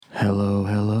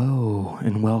Hello,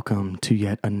 and welcome to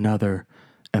yet another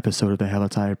episode of the Hella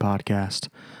Tired Podcast.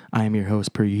 I am your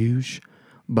host, per usual,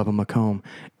 Bubba McComb,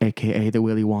 a.k.a. the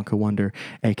Willy Wonka Wonder,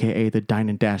 a.k.a. the Dine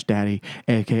and Dash Daddy,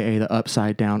 a.k.a. the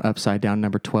Upside Down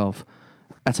number 12.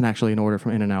 That's actually an order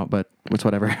from In-N-Out, but it's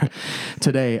whatever.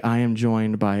 Today, I am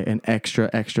joined by an extra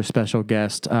special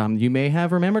guest. You may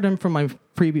have remembered him from my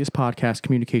previous podcast,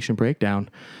 Communication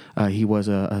Breakdown. He was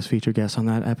a featured guest on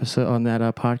that episode, on that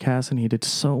podcast, and he did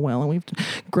so well, and we've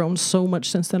grown so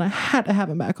much since then. I had to have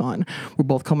him back on. We're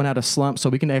both coming out of slump, so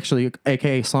we can actually,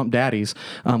 a.k.a. Slump Daddies,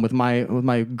 with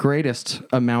my greatest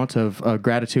amount of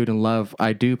gratitude and love,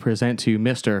 I do present to you,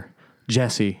 Mr.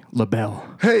 Jesse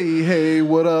LaBelle. Hey,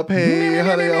 what up? Hey,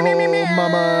 howdy, ho,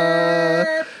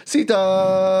 mama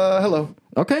Sita, hello.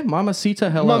 Okay, Mama Sita,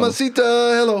 hello. Mama Sita,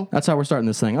 hello. That's how we're starting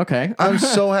this thing. Okay. I'm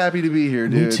so happy to be here,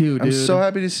 dude. Me too, dude. I'm so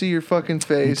happy to see your fucking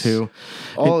face. Me too.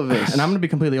 All of this. And I'm going to be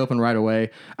completely open right away.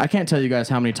 I can't tell you guys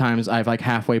how many times I've like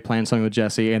halfway planned something with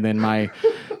Jesse and then my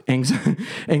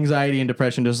anxiety and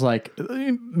depression just like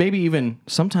maybe even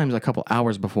sometimes a couple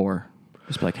hours before.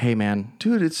 Just be like, hey, man.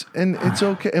 Dude, it's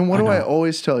okay. And what do I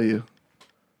always tell you?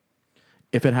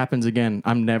 If it happens again,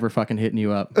 I'm never fucking hitting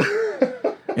you up.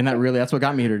 And that's what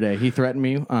got me here today. He threatened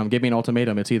me, gave me an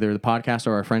ultimatum. It's either the podcast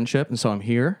or our friendship. And so I'm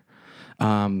here.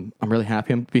 I'm really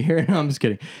happy to be here. No, I'm just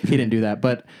kidding. He didn't do that.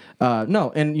 But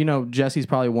no. And, you know, Jesse's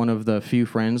probably one of the few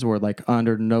friends where, like,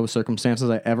 under no circumstances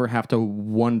I ever have to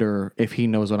wonder if he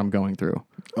knows what I'm going through.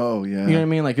 Oh, yeah. You know what I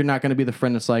mean? Like, you're not going to be the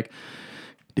friend that's like,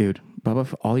 dude,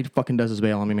 Bubba, all he fucking does is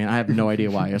bail on me, man. I have no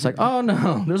idea why. It's like, oh,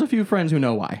 no. There's a few friends who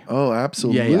know why. Oh,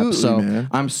 absolutely. Yeah. So man.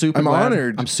 I'm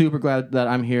honored. I'm super glad that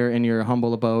I'm here in your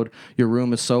humble abode. Your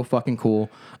room is so fucking cool.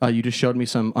 You just showed me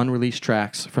some unreleased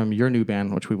tracks from your new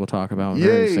band, which we will talk about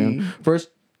very soon.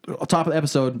 First, top of the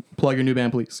episode, plug your new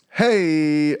band, please.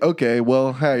 Hey, okay.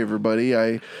 Well, hi, everybody.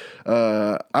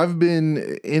 I've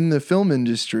been in the film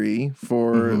industry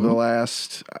for the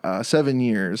last 7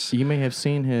 years. You may have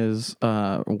seen his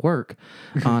work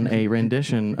on a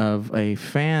rendition of a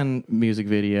fan music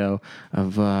video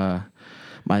of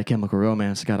My Chemical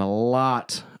Romance. Got a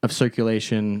lot of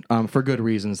circulation for good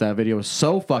reasons. That video was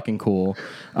so fucking cool.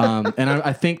 And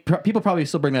I think people probably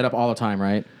still bring that up all the time,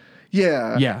 right?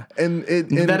 Yeah. And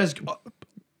that is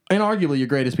inarguably your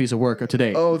greatest piece of work to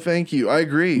date. Oh, thank you. I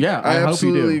agree. Yeah, I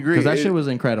absolutely agree. Because that shit was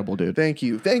incredible, dude. Thank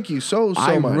you so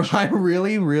much. I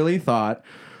really thought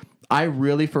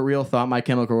My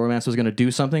Chemical Romance was going to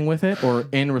do something with it or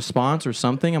in response or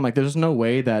something. I'm like, there's no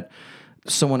way that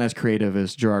someone as creative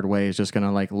as Gerard Way is just going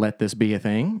to like let this be a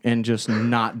thing and just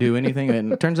not do anything.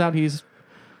 And it turns out he's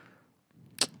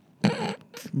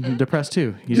depressed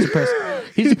too. He's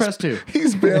depressed too.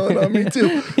 He's bailing on me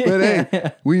too. But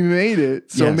hey, we made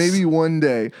it. So maybe one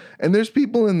day. And there's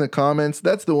people in the comments.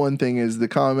 That's the one thing is the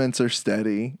comments are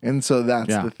steady. And so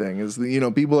that's the thing is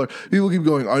people keep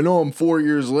going, I know I'm 4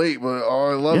 years late, but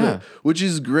I love it, which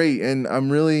is great. And I'm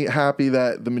really happy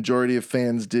that the majority of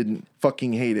fans didn't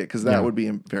fucking hate it because that would be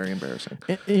very embarrassing.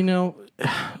 And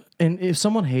if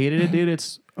someone hated it, dude,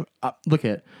 it's look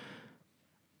at.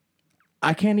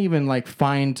 I can't even like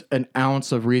find an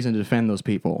ounce of reason to defend those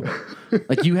people.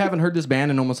 Like you haven't heard this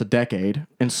band in almost a decade,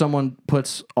 and someone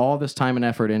puts all this time and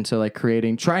effort into like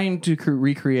trying to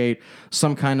recreate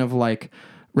some kind of like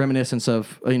reminiscence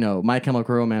of My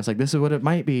Chemical Romance. Like this is what it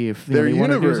might be if their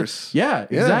universe. Yeah,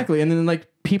 exactly. And then like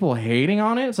people hating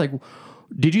on it. It's like,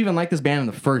 did you even like this band in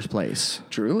the first place?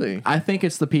 Truly, I think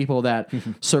it's the people that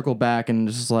circle back and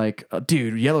just like,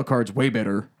 dude, Yellow Card's way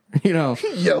better. Yellow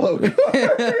Card.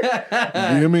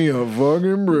 Give me a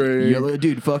fucking break. Yellow,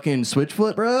 dude, fucking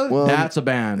Switchfoot, bro. Well, that's a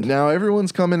band. Now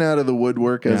everyone's coming out of the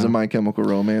woodwork as a My Chemical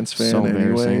Romance fan, so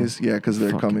anyways. Yeah, because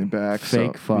they're coming back.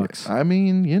 Fake fucks. I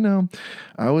mean,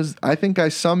 I think I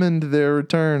summoned their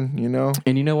return.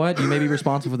 And you know what? You may be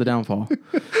responsible for the downfall.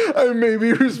 I may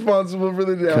be responsible for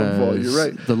the downfall. You're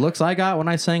right. The looks I got when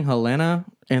I sang Helena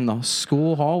in the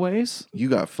school hallways. You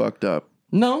got fucked up.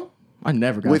 No. I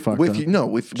never got fucked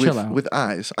up. With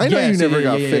eyes. I know you never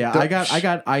got fucked up. I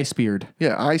got eye-speared.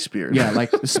 Yeah, eye-speared. Yeah,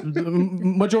 like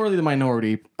majority of the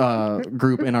minority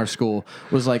group in our school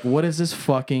was like, what is this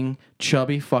fucking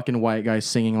chubby fucking white guy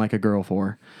singing like a girl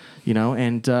for?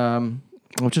 And I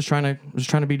was just trying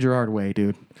to be Gerard Way,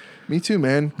 dude. Me too,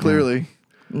 man. Clearly.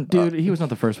 Yeah. Dude, he was not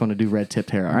the first one to do red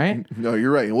tipped hair, all right? No, you're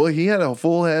right. Well, he had a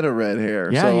full head of red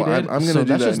hair. Yeah, so he did. I'm going to do that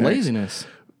that's just next. laziness.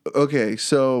 Okay,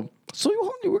 so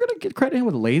we're going to get credit him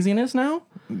with laziness now?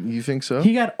 You think so?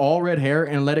 He got all red hair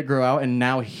and let it grow out, and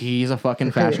now he's a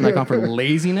fucking fashion icon for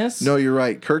laziness? No, you're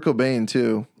right. Kurt Cobain,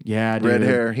 too. Yeah, dude. Red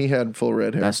hair. He had full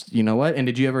red hair. That's, you know what? And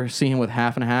did you ever see him with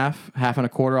half and a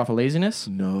quarter off of laziness?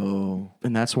 No.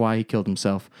 And that's why he killed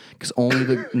himself. Because only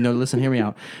the no, listen, hear me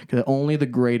out. Because only the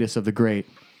greatest of the great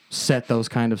set those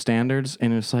kind of standards.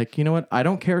 And it's like, you know what? I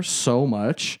don't care so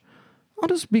much. I'll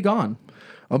just be gone.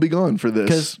 I'll be gone for this.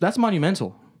 Because that's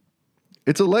monumental.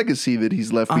 It's a legacy that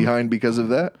he's left behind because of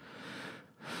that.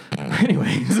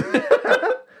 Anyways.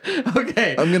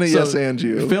 Okay. I'm going to yes and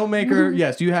you. Filmmaker,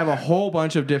 yes, you have a whole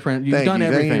bunch of different, you've done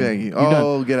everything. Thank you.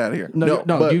 Oh, get out of here.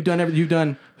 No, you've done everything. You've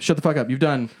done, shut the fuck up. You've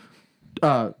done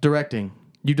directing.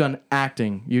 You've done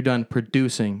acting. You've done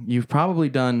producing. You've probably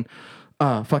done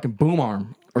fucking boom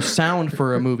arm or sound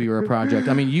for a movie or a project.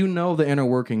 I mean, you know the inner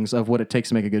workings of what it takes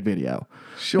to make a good video.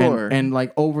 Sure. And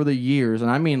like over the years,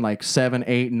 and I mean like 7,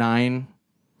 8, 9,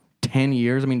 10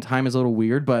 years. I mean, time is a little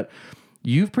weird, but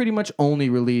you've pretty much only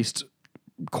released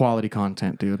quality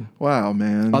content, dude. Wow,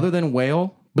 man. Other than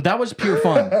Whale, but that was pure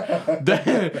fun.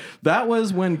 that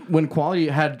was when quality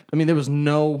had. I mean, there was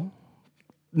no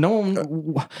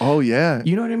one. Oh yeah,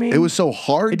 you know what I mean. It was so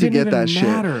hard to get that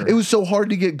matter. shit. It was so hard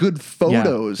to get good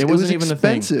photos. Yeah, it wasn't even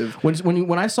expensive. A thing.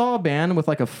 When I saw a band with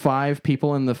like a 5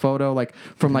 people in the photo, like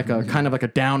from like a kind of like a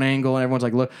down angle, and everyone's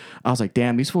like, "Look," I was like,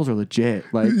 "Damn, these fools are legit."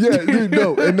 Like, yeah, dude,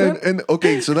 no, and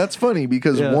okay, so that's funny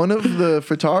because one of the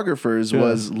photographers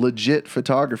was legit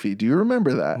photography. Do you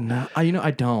remember that? No,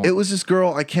 I don't. It was this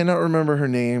girl. I cannot remember her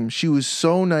name. She was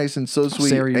so nice and so sweet.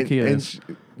 Sarah Yukias.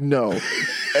 No,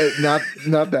 not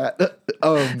that.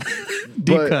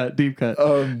 Deep cut.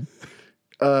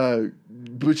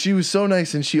 But she was so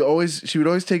nice, and she would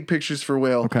always take pictures for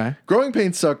Whale. Okay. Growing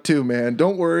Pains sucked too, man.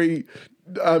 Don't worry.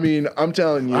 I mean, I'm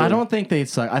telling you. I don't think they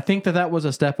suck. I think that was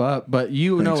a step up, but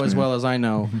you know as well as I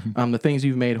know the things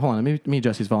you've made. Hold on, let me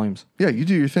adjust these volumes. Yeah, you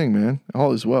do your thing, man.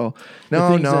 All is well.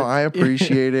 No, I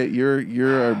appreciate it.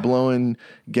 You're blowing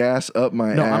gas up my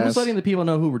ass. No, I'm just letting the people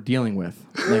know who we're dealing with.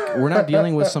 Like, we're not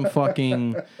dealing with some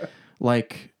fucking,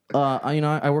 like,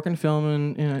 I work in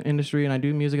film industry and I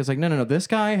do music. It's like, no. This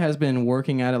guy has been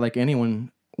working at it like anyone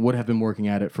would have been working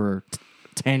at it for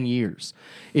 10 years.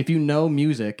 If you know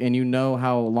music and you know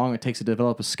how long it takes to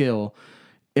develop a skill,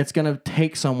 it's going to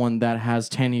take someone that has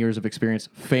 10 years of experience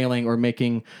failing or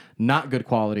making not good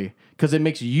quality, because it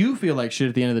makes you feel like shit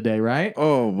at the end of the day, right?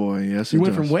 Oh, boy, yes, You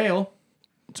went from Whale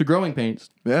to Growing Pains.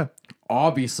 Yeah.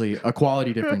 Obviously, a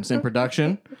quality difference in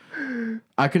production.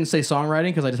 I couldn't say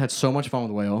songwriting because I just had so much fun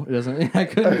with Whale. It doesn't. I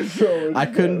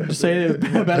couldn't say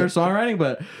better songwriting,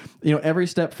 but every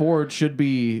step forward should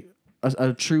be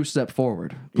a true step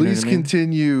forward. Please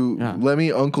continue. Yeah. Let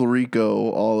me Uncle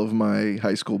Rico all of my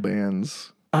high school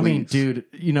bands. Please. I mean, dude,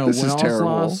 this is terrible.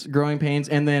 Lost, Growing Pains,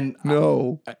 and then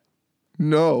no.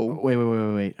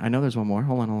 Wait. I know there's one more.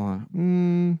 Hold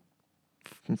on.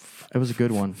 It was a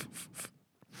good one.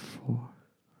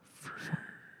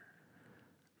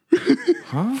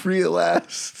 Huh? Free at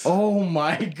Last. Oh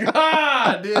my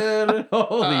god, dude!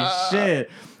 Holy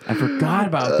shit! I forgot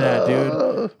about that,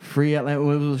 dude. Free at Last.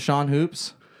 Was Sean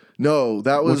Hoops? No,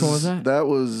 that was. Which one was that? That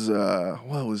was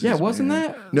what was? Yeah, wasn't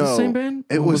band? that no the same band?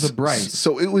 It was a Bryce.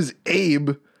 So it was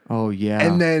Abe. Oh yeah.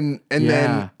 And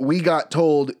then we got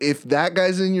told if that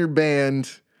guy's in your band,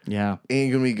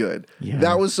 ain't gonna be good. Yeah.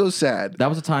 That was so sad. That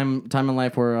was a time in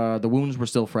life where the wounds were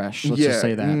still fresh. Let's just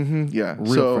say that. Mm-hmm, yeah.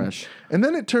 Real fresh. And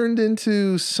then it turned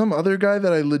into some other guy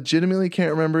that I legitimately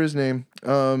can't remember his name.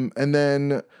 And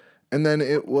then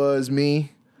it was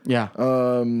me. Yeah.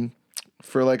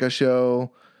 For like a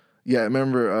show. Yeah, I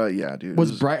remember. Yeah, dude.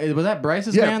 Was that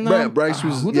Bryce's band though? Yeah, Bryce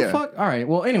was. Who the fuck? All right.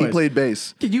 Well, anyways, he played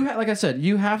bass. Like I said,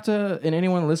 you have to. And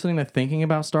anyone listening that's thinking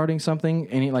about starting something,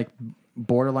 any like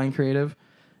borderline creative,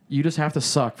 you just have to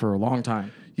suck for a long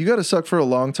time. You got to suck for a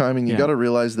long time, and you got to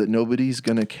realize that nobody's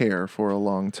gonna care for a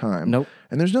long time. Nope.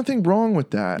 And there's nothing wrong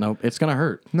with that. Nope. It's gonna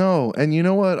hurt. No. And you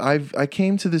know what? I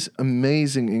came to this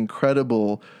amazing,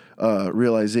 incredible.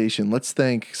 Realization. Let's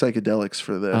thank psychedelics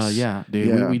for this. Yeah, dude.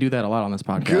 Yeah. We do that a lot on this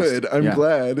podcast. Good. I'm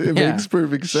glad. It makes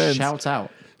perfect sense. Shouts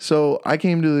out. So I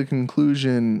came to the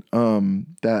conclusion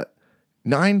that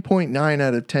 9.9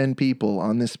 out of 10 people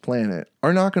on this planet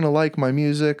are not going to like my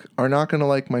music, are not going to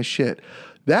like my shit.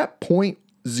 That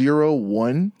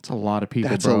 0.01. That's a lot of people,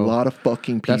 That's a lot of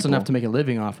fucking people. That's enough to make a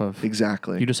living off of.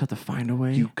 Exactly. You just have to find a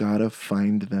way. You got to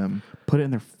find them. Put it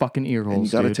in their fucking ear holes, and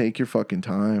you got to take your fucking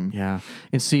time. Yeah.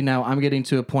 And see, now I'm getting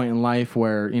to a point in life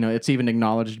where, it's even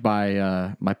acknowledged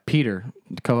by Peter,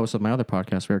 the co-host of my other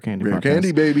podcast, Rare Candy Rare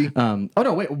Candy, baby. Oh,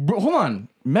 no, wait. Hold on.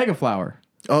 Megaflower.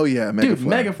 Oh yeah, Dude,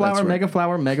 mega flower, mega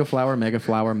flower, mega flower, mega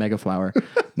flower, mega flower,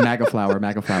 mega flower,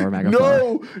 mega flower, mega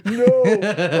flower. No.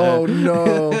 Oh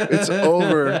no. It's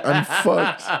over. I'm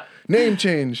fucked. Name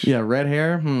change. Yeah, red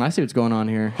hair. I see what's going on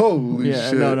here. Holy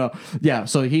shit. No. Yeah,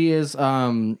 so he is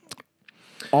all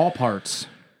parts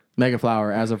mega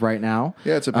flower as of right now.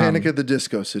 Yeah, it's a Panic at the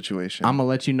Disco situation. I'm gonna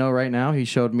let you know right now. He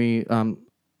showed me,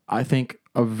 I think,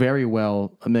 a very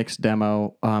well mixed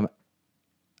demo.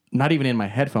 Not even in my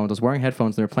headphones. I was wearing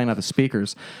headphones. They were playing out the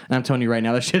speakers. And I'm telling you right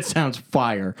now, that shit sounds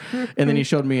fire. And then he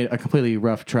showed me a completely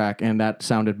rough track, and that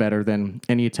sounded better than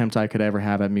any attempt I could ever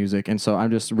have at music. And so I'm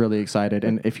just really excited.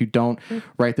 And if you don't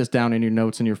write this down in your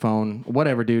notes in your phone,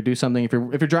 whatever, dude, do something. If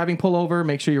you're driving, pull over.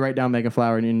 Make sure you write down Mega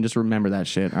Flower, and you just remember that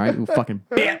shit. All right, you fucking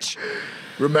bitch.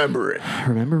 Remember it.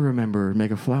 Remember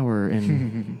Mega Flower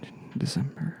in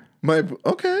December.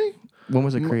 Okay. When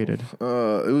was it created?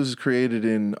 It was created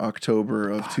in October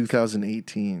of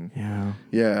 2018. Yeah.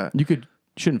 Yeah.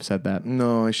 Shouldn't have said that.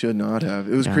 No, I should not have.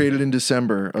 It was created in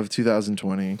December of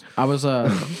 2020. I was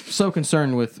so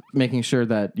concerned with making sure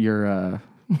that your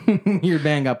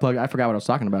band got plugged. I forgot what I was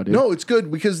talking about, dude. No, it's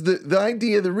good because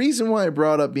the reason why I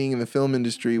brought up being in the film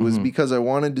industry was because I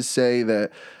wanted to say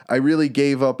that I really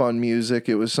gave up on music.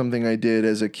 It was something I did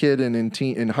as a kid and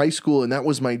in high school, and that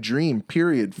was my dream,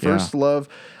 period. First love.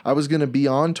 I was going to be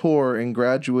on tour and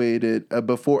graduated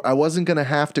before. I wasn't going to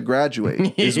have to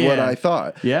graduate, is what I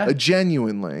thought. Yeah.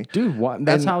 Genuinely. Dude,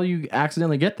 that's how you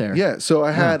accidentally get there. Yeah, so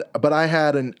I had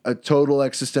a total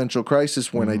existential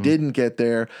crisis when I didn't get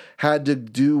there, had to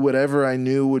do whatever I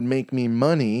knew would make me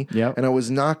money, and I was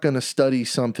not going to study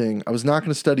something. I was not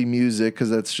going to study music because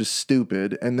that's just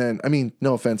stupid. And then, I mean,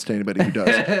 no offense to anybody who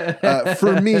does.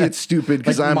 For me, it's stupid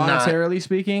because I'm monetarily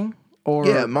speaking? Or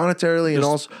monetarily, and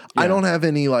also I don't have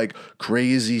any like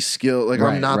crazy skill. Like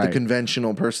I'm not the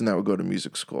conventional person that would go to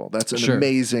music school. That's an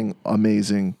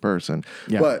amazing person.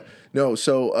 Yeah. But no,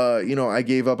 so I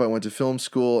gave up. I went to film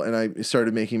school and I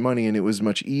started making money, and it was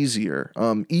much easier.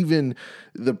 Even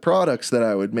the products that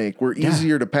I would make were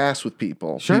easier to pass with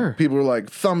people. Sure, people were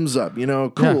like, thumbs up,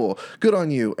 cool, good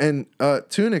on you. And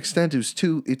to an extent, it's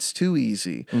too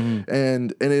easy,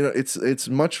 and it's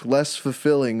much less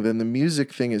fulfilling than the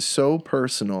music thing is so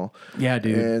personal. Yeah,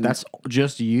 dude, and that's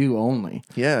just you only.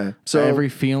 Yeah, so every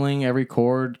feeling, every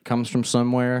chord comes from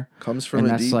somewhere. Comes from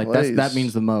a deep place. That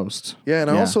means the most. Yeah, and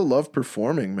I also love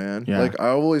performing, man. Yeah. Like I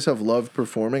always have loved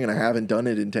performing, and I haven't done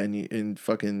it in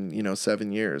fucking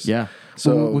 7 years. Yeah.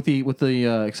 So with the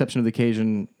exception of the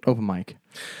occasion open mic.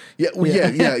 Yeah,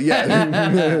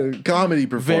 comedy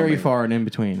performing. Very far and in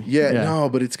between. Yeah, no,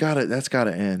 but that's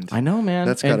gotta end. I know, man.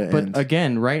 That's gotta end. But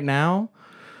again, right now,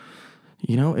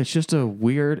 it's just not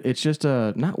weird.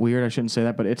 I shouldn't say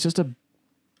that, but it's just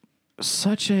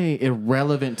such a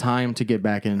irrelevant time to get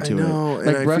back into it. I know,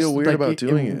 and I feel weird about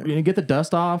doing it. Get the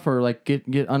dust off or like get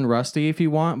unrusty if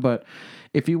you want, but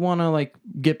if you want to like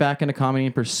get back into comedy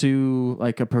and pursue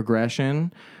like a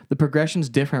progression, the progression's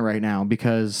different right now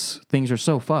because things are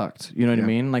so fucked. You know what I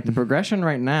mean? Like the progression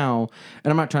right now,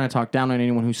 and I'm not trying to talk down on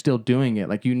anyone who's still doing it.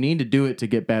 Like you need to do it to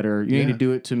get better. You need to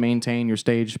do it to maintain your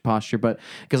stage posture. But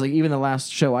because like even the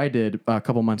last show I did a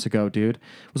couple months ago, dude,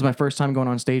 was my first time going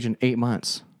on stage in 8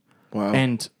 months. Wow.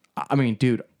 And I mean,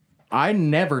 dude, I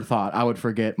never thought I would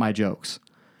forget my jokes.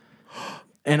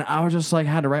 And I was just like,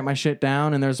 had to write my shit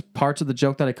down. And there's parts of the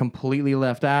joke that I completely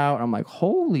left out. I'm like,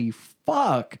 holy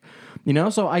fuck.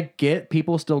 So I get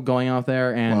people still going out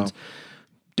there and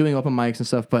doing open mics and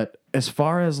stuff. But as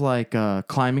far as like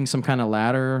climbing some kind of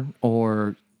ladder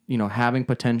or, having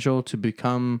potential to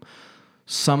become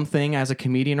something as a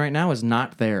comedian right now is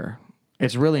not there.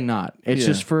 It's really not. It's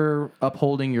just for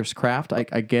upholding your craft. I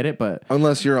get it, but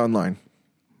unless you're online.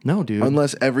 No, dude.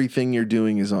 Unless everything you're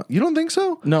doing is on. You don't think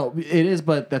so? No, it is,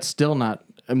 but that's still not.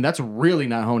 I mean, that's really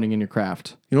not honing in your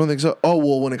craft. You don't think so? Oh,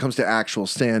 well, when it comes to actual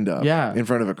stand-up in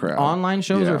front of a crowd. Online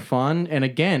shows are fun. And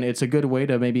again, it's a good way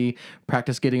to maybe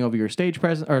practice getting over your stage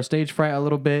presence or stage fright a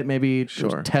little bit. Maybe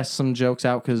test some jokes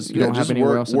out because you don't have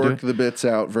anywhere else to do it. Work the bits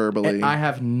out verbally. And I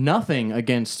have nothing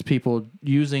against people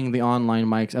using the online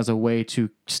mics as a way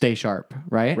to stay sharp,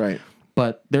 right? Right.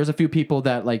 But there's a few people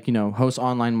that host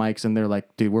online mics and they're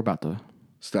like, dude, we're about to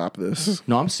stop this.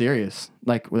 No, I'm serious.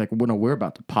 We're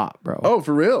about to pop, bro. Oh,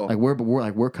 for real?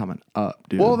 We're coming up,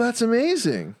 dude. Well, that's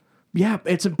amazing. Yeah,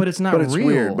 it's not real.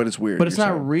 Weird. But it's weird. But it's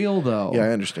not real though. Yeah, I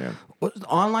understand.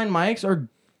 Online mics are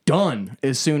done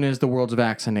as soon as the world's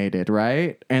vaccinated,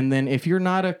 right? And then if you're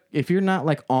not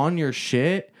like on your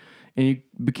shit, and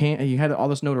you had all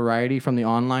this notoriety from the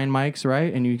online mics,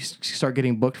 right? And you start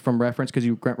getting booked from reference because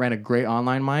you ran a great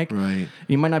online mic. Right.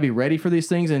 You might not be ready for these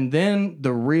things, and then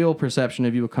the real perception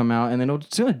of you will come out, and then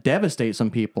it's going to devastate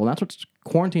some people. And that's what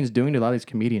quarantine's doing to a lot of these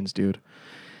comedians, dude.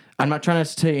 I'm not trying to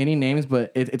say any names,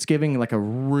 but it's giving like a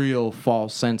real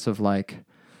false sense of like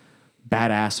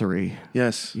badassery.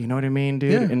 Yes. You know what I mean,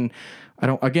 dude? Yeah. And I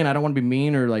don't want to be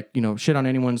mean or like, shit on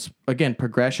anyone's, again,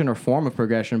 progression or form of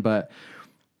progression, but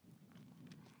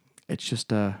it's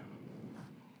just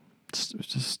it's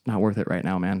just not worth it right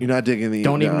now, man. You're not digging the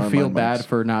Don't even feel mics. bad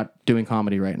for not doing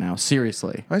comedy right now.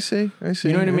 Seriously. I see.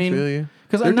 You know what I mean? Feel you.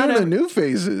 Because They're doing the new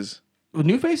phases.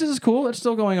 New Faces is cool. It's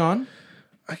still going on.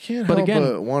 I can't help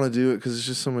but want to do it because it's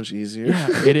just so much easier.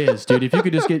 Yeah, it is, dude. If you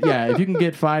could just if you can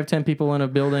get 5-10 people in a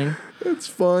building. It's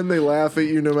fun. They laugh at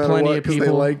you no matter what because they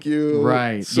like you.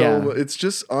 Right. So it's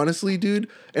just, honestly, dude,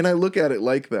 and I look at it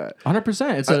like that.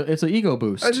 100%. It's an ego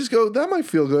boost. I just go, that might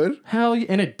feel good. Hell yeah.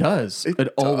 And it does. It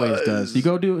always does. You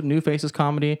go do New Faces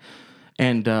comedy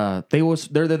and they're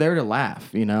there to laugh,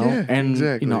 Yeah, and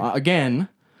exactly. Again,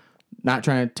 not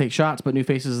trying to take shots, but New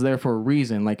Faces is there for a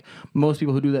reason. Like most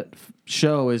people who do that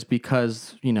show is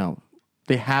because,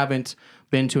 they haven't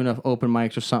been to enough open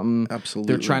mics or something.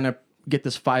 Absolutely. They're trying to get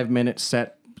this 5-minute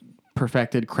set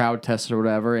perfected, crowd tested or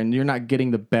whatever, and you're not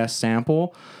getting the best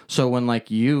sample. So when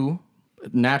like you,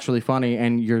 naturally funny,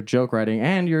 and your joke writing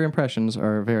and your impressions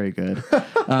are very good,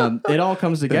 it all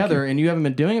comes together, and you haven't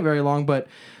been doing it very long, but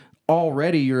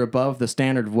already you're above the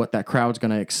standard of what that crowd's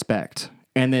going to expect.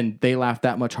 And then they laugh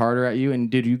that much harder at you. And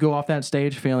did you go off that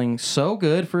stage feeling so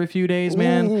good for a few days,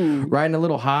 man? Ooh, riding a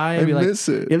little high. I be like, miss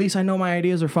it. At least I know my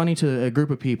ideas are funny to a group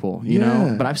of people, you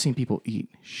know? But I've seen people eat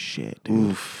shit,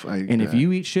 dude. Oof. If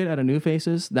you eat shit out of New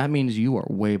Faces, that means you are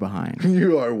way behind.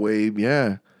 You are way,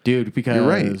 yeah. Dude, because... You're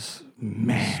right.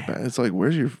 Man. It's like,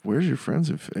 where's your friends?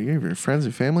 Your friends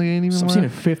and family ain't even I've seen a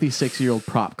 56-year-old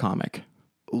prop comic.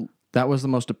 Ooh. That was the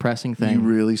most depressing thing. You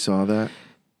really saw that?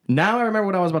 Now I remember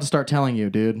what I was about to start telling you,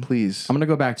 dude. Please. I'm going to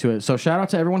go back to it. So shout out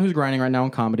to everyone who's grinding right now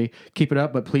in comedy. Keep it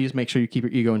up, but please make sure you keep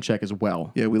your ego in check as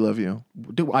well. Yeah, we love you.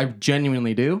 I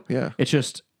genuinely do. Yeah. It's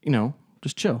just,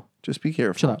 just chill. Just be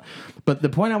careful. Chill out. But the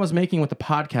point I was making with the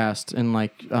podcast and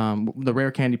like the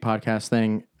Rare Candy podcast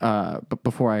thing, but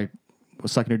before I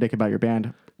was sucking your dick about your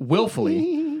band,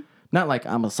 willfully, not like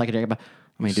I'm a sucking your dick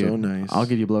about, dude, So nice. I'll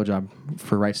give you a blowjob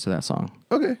for rights to that song.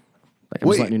 Okay. Like, I'm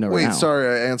just letting you know right now. Sorry,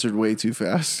 I answered way too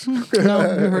fast. No,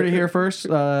 you heard it here first.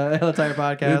 Hella Tire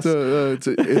Podcast.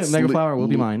 It's Mega Flower will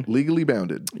be mine. Legally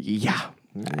bounded. Yeah.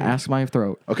 Ask my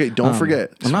throat. Okay, don't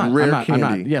forget. It's Rare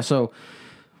Candy. Yeah, so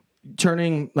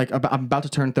turning, like, I'm about to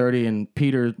turn 30, and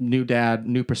Peter, new dad,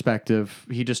 new perspective.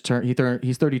 He just turned,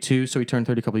 he's 32, so he turned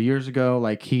 30 a couple of years ago.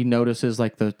 Like, he notices,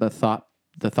 like, the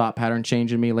thought pattern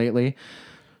change in me lately.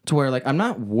 To where, like, I'm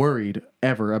not worried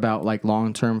ever about, like,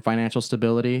 long-term financial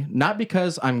stability. Not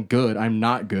because I'm good. I'm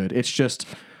not good. It's just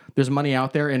there's money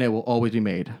out there, and it will always be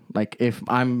made. Like, if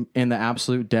I'm in the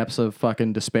absolute depths of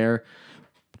fucking despair,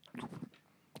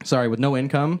 with no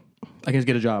income, I can just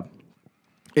get a job.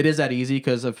 It is that easy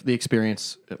because of the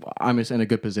experience. I'm just in a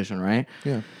good position, right?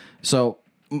 Yeah. So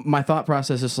my thought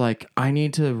process is, like, I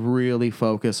need to really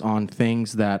focus on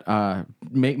things that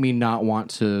make me not want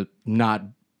to not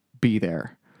be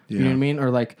there. You know what I mean? Or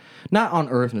like, not on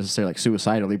earth necessarily, like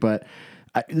suicidally, but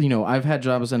I've had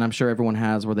jobs, and I'm sure everyone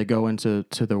has, where they go into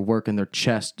their work and their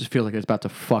chest just feels like it's about to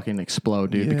fucking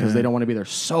explode, dude, because they don't want to be there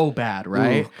so bad,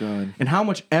 right? Oh, God. And how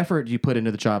much effort do you put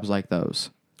into the jobs like those?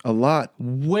 A lot.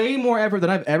 Way more effort than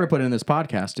I've ever put in this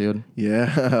podcast, dude.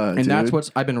 Yeah, and that's what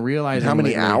I've been realizing. How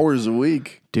many lately. hours a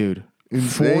week? Dude,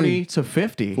 Insane. 40 to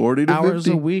 50 40 to hours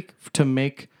 50. a week to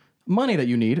make money that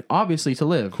you need, obviously, to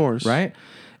live. Of course. Right?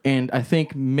 And I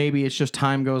think maybe it's just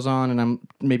time goes on, and I'm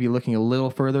maybe looking a little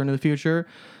further into the future.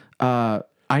 I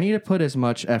need to put as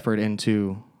much effort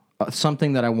into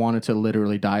something that I wanted to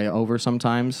literally die over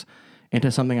sometimes into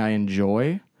something I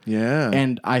enjoy. Yeah.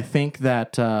 And I think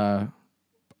that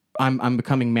I'm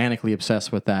becoming manically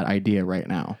obsessed with that idea right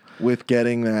now. With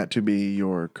getting that to be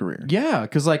your career. Yeah,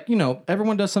 because, like,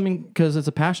 everyone does something because it's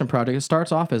a passion project. It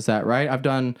starts off as that, right? I've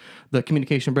done the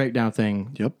communication breakdown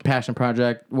thing. Yep. Passion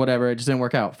project, whatever. It just didn't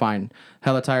work out. Fine.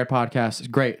 Hella Tired podcast. It's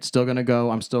great. It's still going to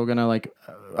go. I'm still going to, like,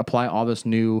 apply all this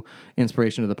new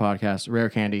inspiration to the podcast. Rare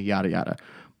Candy, yada, yada.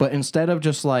 But instead of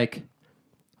just, like,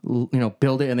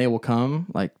 build it and they will come,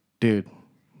 like, dude,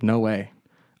 no way.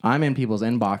 I'm in people's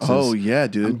inboxes. Oh, yeah,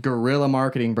 dude. I'm guerrilla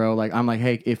marketing, bro. Like, I'm like,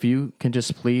 hey, if you can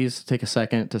just please take a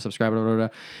second to subscribe, blah, blah, blah.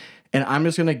 And I'm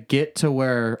just going to get to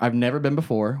where I've never been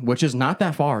before, which is not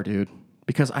that far, dude,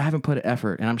 because I haven't put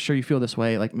effort. And I'm sure you feel this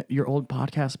way. Like, your old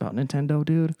podcast about Nintendo,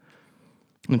 dude.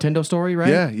 Nintendo Story,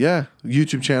 right? Yeah.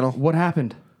 YouTube channel. What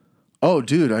happened? Oh,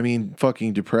 dude, I mean,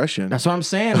 fucking depression. That's what I'm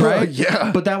saying, right?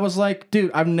 Yeah. But that was like,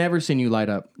 dude, I've never seen you light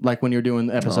up like when you're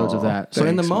doing episodes of that. So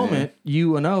in the moment,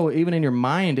 you know, even in your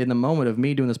mind, in the moment of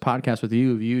me doing this podcast with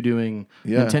you, of you doing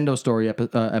Nintendo Story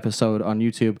episode on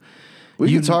YouTube.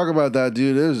 We can talk about that,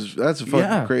 dude. That's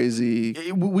fucking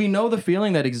crazy. We know the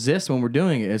feeling that exists when we're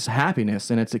doing it. It's happiness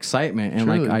and it's excitement. And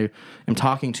like I am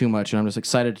talking too much and I'm just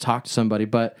excited to talk to somebody.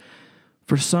 But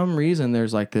for some reason,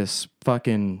 there's like this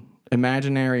fucking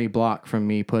imaginary block from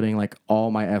me putting like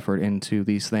all my effort into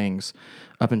these things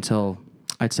up until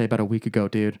I'd say about a week ago,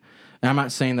 dude. And I'm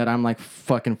not saying that I'm like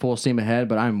fucking full steam ahead,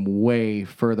 but I'm way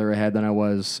further ahead than I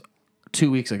was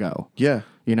 2 weeks ago. Yeah.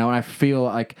 You know, and I feel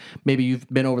like maybe you've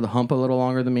been over the hump a little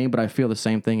longer than me, but I feel the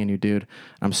same thing in you, dude.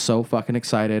 I'm so fucking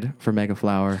excited for Mega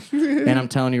Flower. And I'm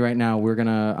telling you right now,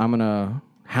 I'm gonna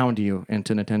hound you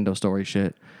into Nintendo Story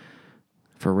shit.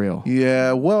 For real.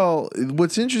 Yeah, well,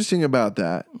 what's interesting about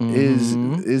that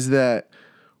is that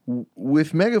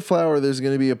with Mega Flower, there's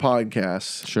going to be a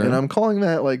podcast. Sure. And I'm calling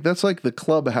that that's like the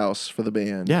clubhouse for the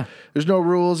band. Yeah. There's no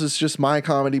rules. It's just my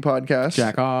comedy podcast.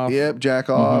 Jack off. Yep, jack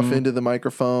off into the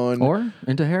microphone. Or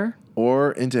into hair.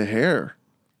 Or into hair.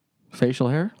 Facial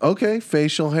hair. Okay,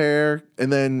 facial hair.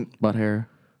 And then butt hair.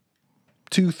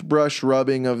 Toothbrush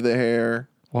rubbing of the hair.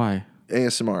 Why?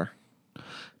 ASMR.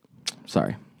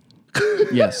 Sorry.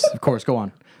 Yes, of course. Go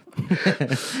on.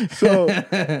 So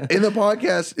in the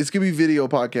podcast, it's gonna be video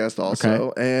podcast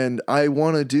also, and I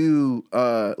want to do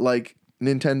like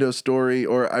Nintendo Story,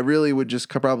 or I really would just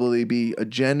probably be a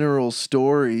general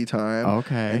story time.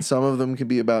 Okay. And some of them can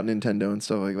be about Nintendo and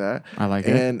stuff like that. I like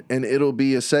it. And it'll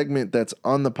be a segment that's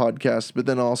on the podcast, but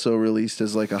then also released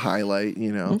as like a highlight,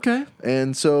 you know. Okay.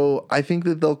 And so I think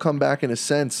that they'll come back in a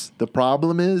sense. The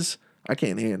problem is I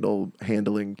can't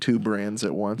handling two brands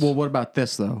at once. Well, what about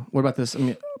this though? What about this? I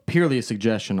mean, purely a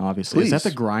suggestion, obviously. Please. Is that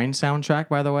the Grind soundtrack,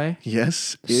 by the way?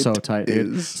 Yes, so tight,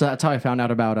 dude. So that's how I found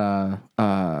out about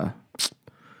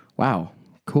wow,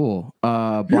 cool.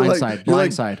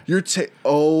 Blindside.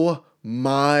 Oh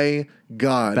my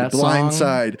God. That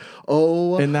Blindside.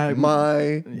 Oh that,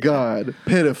 my God.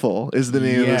 Pitiful is the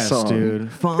name of the song.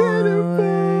 Dude. Far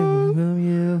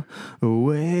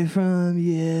away from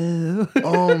you.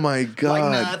 Oh my God.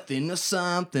 Like nothing or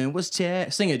something was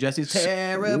sing it, Jesse.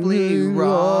 Terribly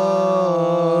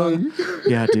wrong.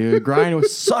 Yeah, dude. Grind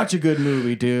was such a good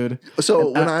movie, dude.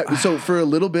 So so for a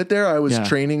little bit there, I was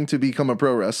training to become a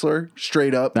pro wrestler,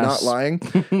 straight up, not lying.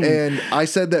 And I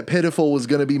said that Pitiful was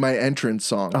going to be my entrance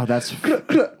song. Oh, that's You're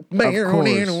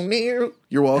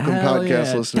welcome,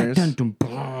 podcast listeners. And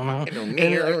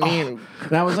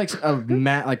I was like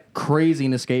crazy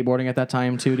into skateboarding at that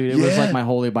time too, dude. It was like my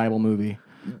holy Bible movie.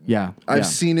 Yeah, I've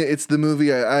seen it. It's the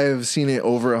movie I have seen it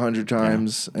over 100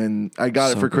 times, and I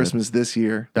got it for Christmas this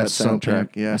year. That's that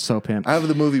soundtrack. That's so pimp. I have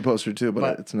the movie poster too,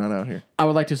 but it's not out here. I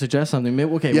would like to suggest something.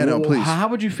 Okay, please. How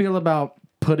would you feel about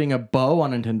putting a bow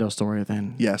on Nintendo Story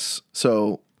then? Yes.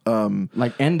 So,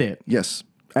 like end it. Yes.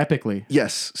 Epically.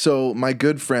 Yes. So my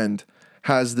good friend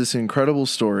has this incredible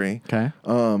story. Okay.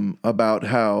 About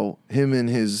how him and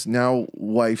his now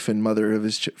wife and mother of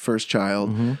his first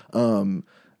child,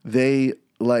 they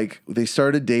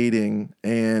started dating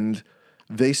and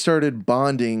they started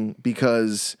bonding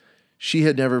because she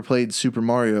had never played Super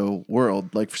Mario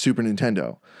World, like for Super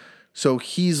Nintendo. So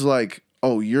he's like,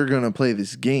 "Oh, you're gonna play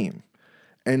this game."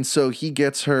 And so he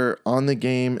gets her on the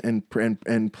game and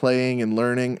playing and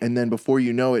learning, and then before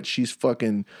you know it, she's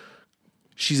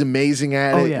amazing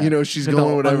at it. Yeah. You know, she's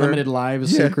going whatever. Unlimited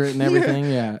lives secret and everything.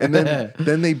 Yeah. And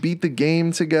then they beat the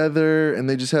game together, and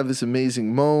they just have this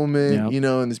amazing moment, you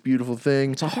know, and this beautiful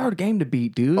thing. It's a hard game to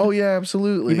beat, dude. Oh yeah,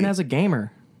 absolutely. Even as a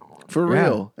gamer. For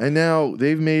real. And now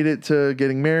they've made it to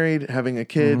getting married, having a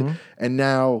kid, and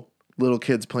now little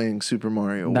kids playing Super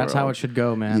Mario World. That's how it should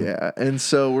go, man. Yeah. And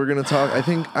so we're gonna talk. I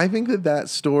think that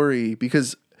story,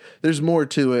 because there's more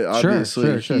to it.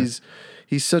 Obviously, sure.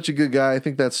 He's such a good guy. I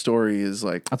think that story is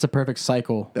like that's a perfect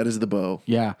cycle. That is the bow.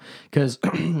 Yeah, because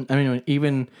I mean,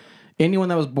 even anyone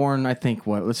that was born, I think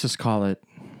let's just call it,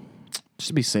 just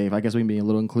to be safe. I guess we can be a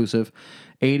little inclusive.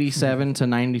 87 to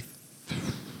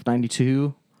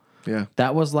 92. Yeah,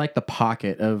 that was like the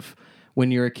pocket of when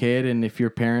you're a kid, and if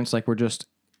your parents were just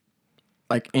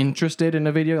like interested in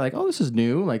a video, like, oh, this is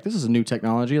new, like this is a new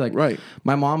technology. Like, right.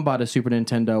 My mom bought a Super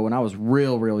Nintendo when I was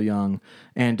real young,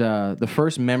 and the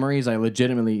first memories I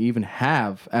legitimately even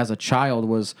have as a child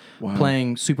was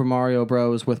playing Super Mario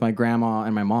Bros. With my grandma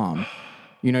and my mom.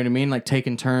 You know what I mean? Like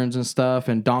taking turns and stuff,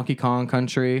 and Donkey Kong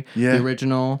Country, the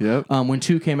original. Yep. When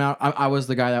 2 came out, I was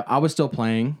the guy that I was still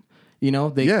playing. You know,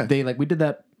 we did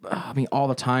that all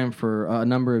the time for a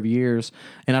number of years,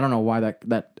 and I don't know why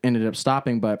that ended up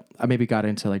stopping, but I maybe got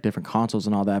into like different consoles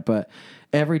and all that. But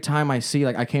every time I see,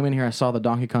 like, I came in here, I saw the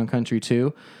Donkey Kong Country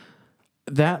 2.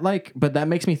 But that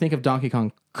makes me think of Donkey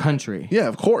Kong Country. Yeah,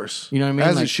 of course. You know what I mean?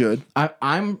 As like, it should.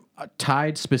 I'm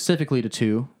tied specifically to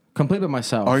 2, complete with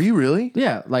myself. Are you really?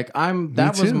 Yeah, like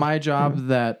that was my job.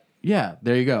 That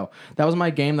there you go. That was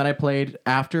my game that I played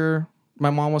after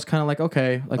my mom was kind of like,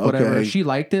 okay, like whatever. Okay. She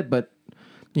liked it, but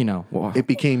It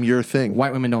became your thing.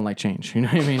 white women don't like change. You know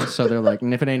what I mean? So they're like,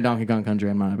 if it ain't Donkey Kong Country,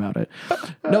 I'm not about it.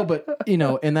 No, but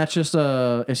and that's just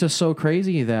it's just so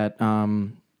crazy that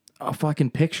a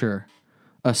fucking picture,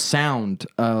 a sound,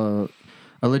 a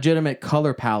legitimate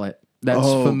color palette that's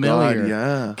familiar,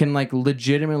 God, can like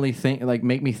legitimately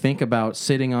make me think about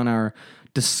sitting on our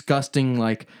disgusting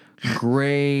like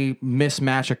gray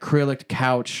mismatched acrylic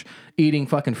couch, eating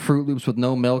fucking Fruit Loops with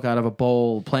no milk out of a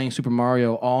bowl, playing Super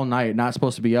Mario all night, not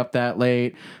supposed to be up that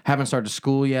late, haven't started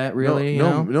school yet, really.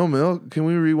 No milk. Can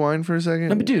we rewind for a second?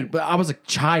 No, but dude, I was a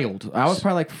child. I was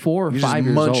probably like 4 or You're 5 just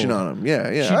years munching old. on them.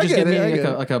 Yeah. She'd just give me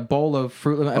like a bowl of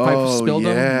Fruit Loops. If I spilled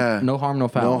them, no harm, no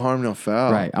foul. No harm, no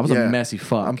foul. Right. I was a messy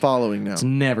fuck. I'm following now. It's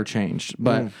never changed.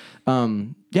 But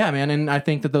yeah, man, and I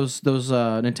think that those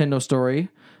Nintendo Story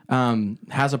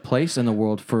has a place in the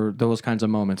world for those kinds of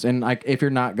moments. And like, if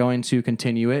you're not going to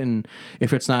continue it, and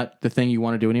if it's not the thing you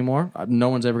want to do anymore, no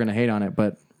one's ever going to hate on it.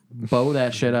 But bow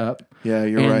that shit up. Yeah,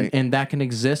 you're right. And that can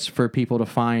exist for people to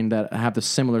find that have the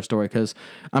similar story. Because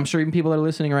I'm sure even people that are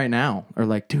listening right now are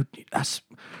like, dude, that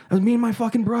was me and my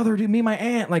fucking brother, dude, me and my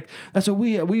aunt. Like, that's what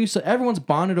we used to. Everyone's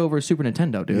bonded over a Super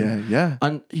Nintendo, dude. Yeah.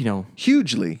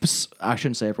 Hugely. I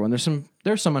shouldn't say everyone. There's some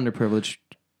underprivileged.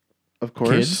 Of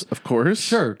course. Kids. Of course.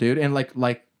 Sure, dude. And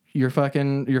like your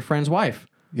friend's wife.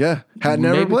 Yeah. Had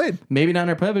never played. Maybe not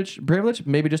underprivileged,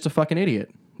 maybe just a fucking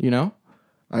idiot,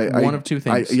 One of two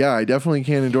things. I definitely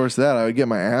can't endorse that. I would get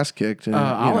my ass kicked. And,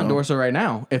 I'll endorse it right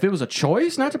now. If it was a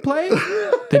choice not to play,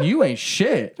 then you ain't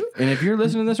shit. And if you're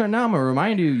listening to this right now, I'm going to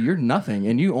remind you, you're nothing.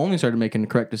 And you only started making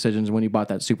correct decisions when you bought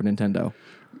that Super Nintendo.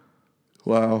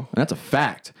 Wow. And that's a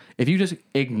fact. If you just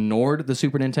ignored the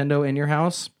Super Nintendo in your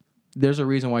house, there's a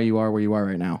reason why you are where you are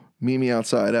right now. Meet me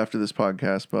outside after this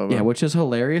podcast, Bubba. Yeah, which is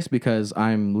hilarious because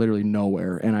I'm literally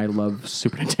nowhere and I love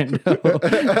Super Nintendo.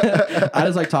 I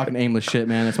just like talking aimless shit,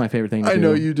 man. That's my favorite thing to do. I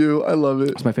know you do. I love it.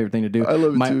 It's my favorite thing to do. I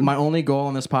love it too. My only goal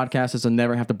on this podcast is to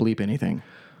never have to bleep anything.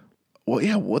 Well,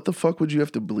 yeah, what the fuck would you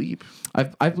have to bleep? I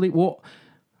bleep, well...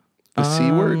 The C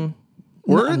word?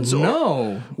 Words?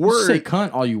 No. Words. Say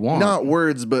cunt all you want. Not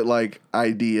words, but like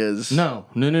ideas. No.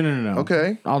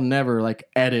 Okay. I'll never like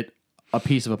edit a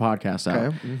piece of a podcast out.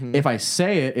 Okay. Mm-hmm. If I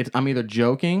say it, I'm either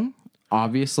joking,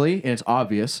 obviously, and it's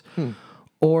obvious,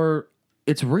 or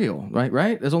it's real,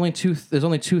 right? There's only two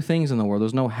things in the world.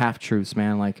 There's no half truths,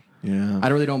 man. Like, yeah. I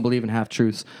really don't believe in half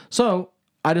truths. So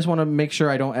I just want to make sure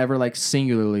I don't ever like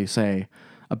singularly say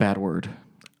a bad word.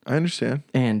 I understand.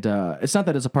 And it's not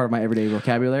that it's a part of my everyday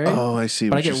vocabulary. Oh, I see.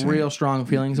 But I get real strong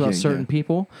feelings about certain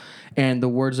people, and the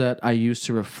words that I use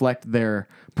to reflect their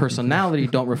personality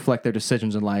don't reflect their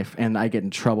decisions in life, and I get in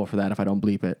trouble for that if I don't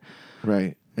bleep it.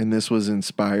 Right. And this was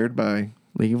inspired by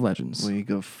League of Legends.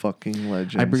 League of fucking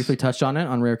Legends. I briefly touched on it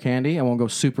on Rare Candy. I won't go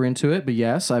super into it, but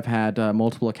yes, I've had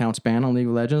multiple accounts banned on League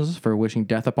of Legends for wishing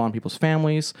death upon people's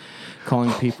families,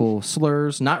 calling people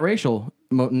slurs, not racially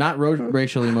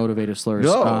motivated slurs.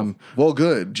 No. Well,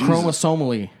 good. Jesus.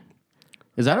 Chromosomally.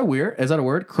 Is that a word?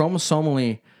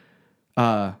 Chromosomally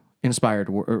inspired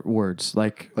words.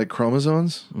 Like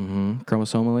chromosomes? Mm-hmm.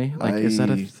 Chromosomally. Like, is that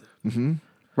a...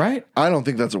 Right? I don't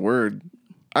think that's a word.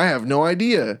 I have no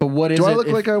idea. But what is it? Do I look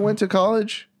like I went to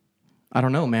college? I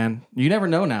don't know, man. You never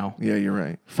know now. Yeah, you're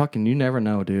right. Fucking, you never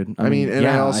know, dude. I mean,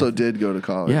 I also did go to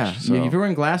college. Yeah. So. If you're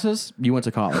wearing glasses, you went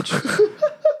to college.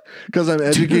 Because I'm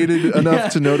educated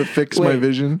enough to know to fix my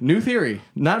vision. New theory.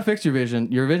 Not fix your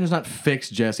vision. Your vision's not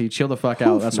fixed, Jesse. Chill the fuck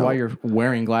out. That's why you're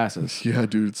wearing glasses. Yeah,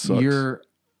 dude, it sucks. You're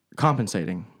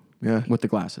compensating with the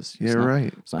glasses. Yeah,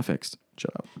 right. It's not fixed.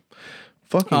 Shut up.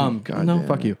 Fucking goddamn. No,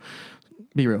 fuck you.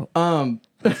 Be real. No.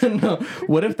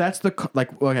 What if that's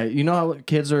okay, you know how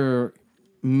kids are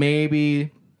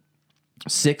maybe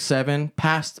 6, 7,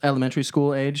 past elementary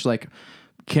school age, like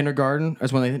kindergarten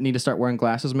is when they need to start wearing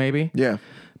glasses, maybe? Yeah.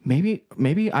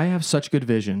 Maybe I have such good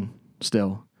vision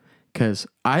still because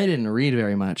I didn't read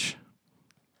very much,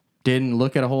 didn't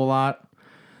look at a whole lot,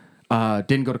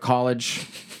 didn't go to college,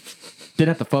 didn't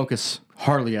have to focus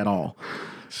hardly at all.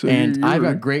 So and I've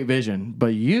got great vision,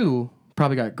 but you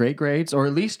probably got great grades, or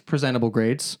at least presentable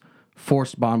grades,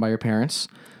 forced upon by your parents.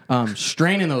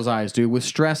 Straining those eyes, dude, with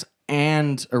stress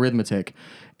and arithmetic.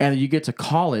 And you get to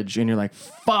college and you're like,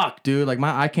 fuck, dude, like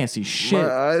I can't see shit.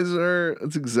 My eyes are,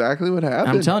 that's exactly what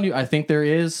happened. I'm telling you, I think there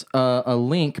is a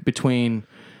link between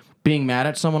being mad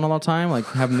at someone all the time, like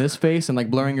having this face and like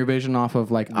blurring your vision off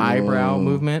of like eyebrow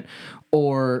movement,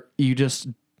 or you just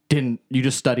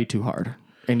studied too hard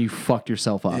and you fucked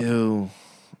yourself up. Ew.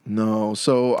 No.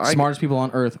 So Smartest people on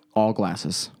earth, all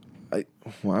glasses.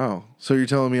 Wow. So you're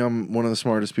telling me I'm one of the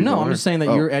smartest people on earth? I'm just saying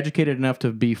that you're educated enough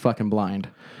to be fucking blind.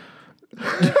 You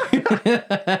know what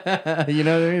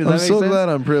I mean? I'm so glad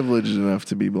I'm privileged enough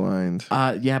to be blind.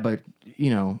 Yeah, but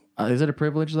is it a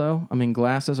privilege though? I mean,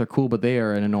 glasses are cool, but they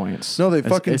are an annoyance. No, they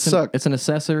fucking suck. It's an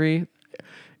accessory.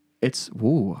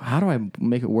 How do I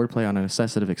make a wordplay on a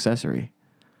necessitative accessory?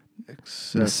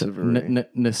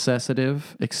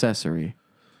 Necessitative accessory.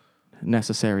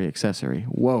 Necessary accessory.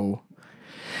 Whoa.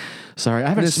 Sorry, I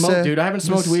haven't smoked, dude. I haven't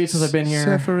smoked weed since I've been here.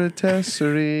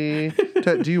 Accessory.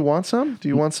 Do you want some? Do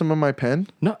you want some of my pen?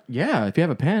 No. Yeah, if you have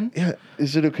a pen. Yeah.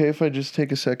 Is it okay if I just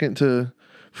take a second to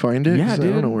find it? Yeah, dude.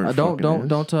 I don't know where it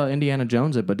don't Indiana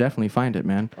Jones it, but definitely find it,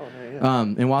 man. Oh, yeah.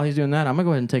 And while he's doing that, I'm gonna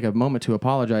go ahead and take a moment to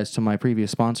apologize to my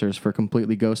previous sponsors for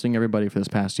completely ghosting everybody for this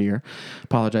past year.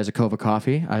 Apologize to Kova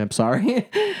Coffee. I am sorry.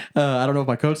 I don't know if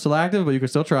my code's still active, but you can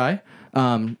still try.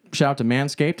 Shout out to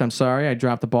Manscaped. I'm sorry I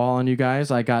dropped the ball on you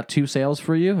guys. I got 2 sales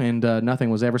for you, and nothing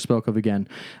was ever spoke of again.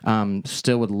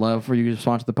 Still would love for you to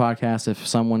sponsor the podcast. If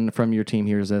someone from your team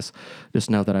hears this, just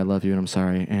know that I love you and I'm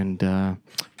sorry. And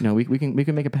we can make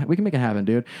it happen,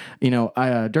 dude.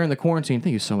 I during the quarantine.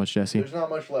 Thank you so much, Jesse. There's not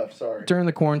much left. Sorry. During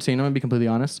the quarantine, I'm gonna be completely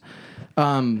honest.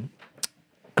 I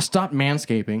stopped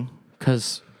manscaping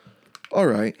because. All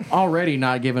right. Already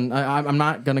not given. I'm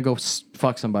not gonna go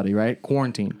fuck somebody. Right?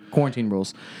 Quarantine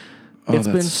rules. It's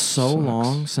been so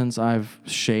long since I've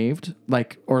shaved,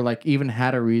 or even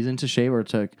had a reason to shave or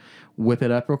to whip it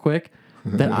up real quick,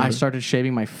 that I started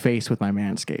shaving my face with my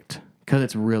Manscaped because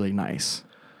it's really nice.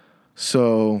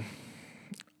 So,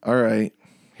 all right.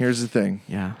 Here's the thing.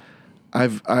 Yeah.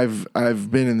 I've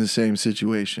been in the same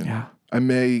situation. Yeah. I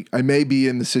may be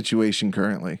in the situation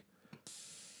currently.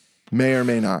 May or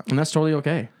may not. And that's totally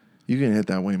okay. You can hit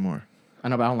that way more. I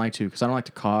know, but I don't like to because I don't like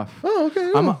to cough. Oh,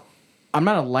 okay. I'm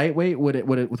not a lightweight with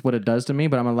what it does to me,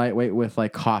 but I'm a lightweight with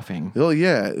like coughing. Oh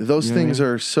yeah, those things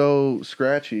are so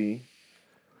scratchy,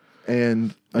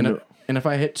 and if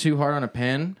I hit too hard on a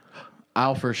pen,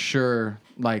 I'll for sure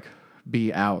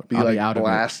be out. I'll be out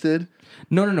blasted.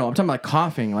 No. I'm talking about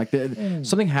coughing.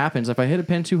 Something happens if I hit a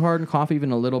pen too hard and cough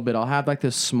even a little bit. I'll have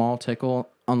this small tickle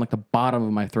on the bottom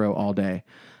of my throat all day.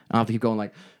 I'll have to keep going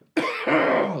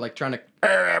trying to.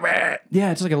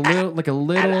 Yeah, it's like a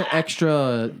little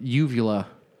extra uvula,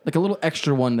 like a little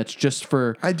extra one that's just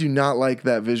for. I do not like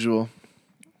that visual.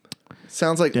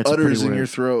 Sounds like udders in your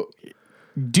throat.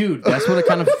 Dude, that's what it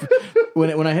kind of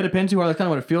when I hit a pen too hard, that's kind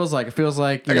of what it feels like. It feels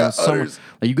like you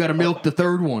got to milk the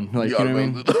third one. You know what I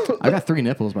mean? I got 3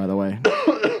 nipples, by the way.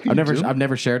 I've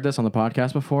never shared this on the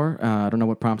podcast before. I don't know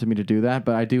what prompted me to do that,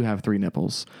 but I do have 3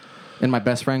 nipples. And my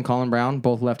best friend, Colin Brown,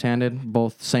 both left-handed,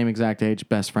 both same exact age,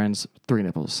 best friends, 3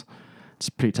 nipples. It's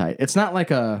pretty tight. It's not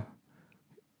like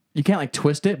you can't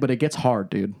twist it, but it gets hard,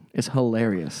 dude. It's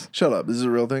hilarious. Shut up. This is a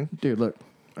real thing? Dude, look.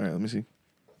 All right, let me see.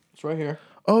 It's right here.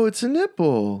 Oh, it's a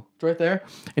nipple. It's right there.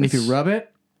 And if you rub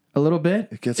it a little bit,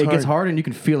 it gets hard and you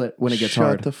can feel it when it gets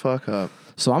hard. Shut the fuck up.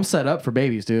 So I'm set up for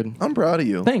babies, dude. I'm proud of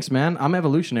you. Thanks, man. I'm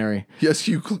evolutionary. Yes,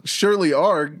 you surely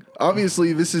are.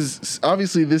 Obviously, this is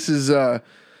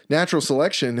natural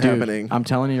selection happening. I'm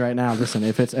telling you right now. Listen,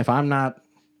 if I'm not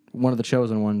one of the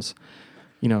chosen ones,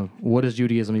 what is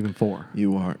Judaism even for?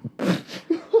 You are.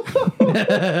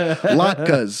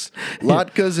 Latkes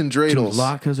and dreidels. Dude,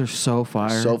 latkes are so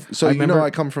fire. So I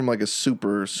come from a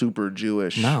super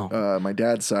Jewish. No, my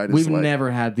dad's side. We've never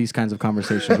had these kinds of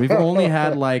conversations. We've only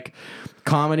had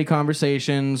comedy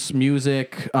conversations,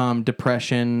 music,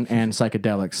 depression, and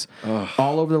psychedelics.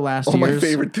 All over the last years. My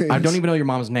favorite things. I don't even know your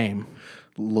mom's name.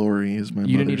 Lori is my.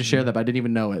 You didn't need to share that, but I didn't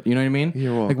even know it. You know what I mean?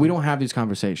 You're welcome. We don't have these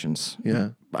conversations. Yeah.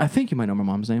 I think you might know my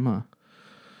mom's name, huh?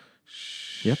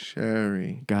 Yep.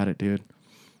 Sherry. Got it, dude.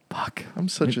 Fuck. I'm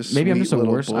such a maybe I'm just a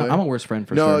worse. boy. I'm a worse friend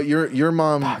for sure. No, your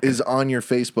mom is on your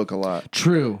Facebook a lot.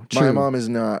 True. My mom is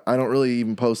not. I don't really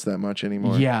even post that much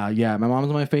anymore. Yeah. My mom's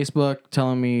on my Facebook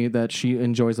telling me that she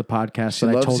enjoys the podcast,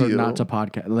 but I told her not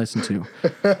to listen to.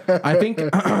 I think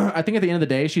at the end of the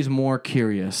day, she's more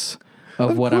curious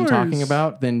of what I'm talking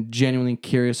about than genuinely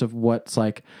curious of what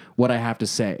I have to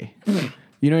say.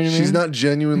 You know what I mean? She's not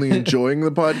genuinely enjoying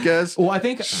the podcast. Well, I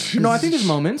think there's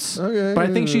moments, Okay. but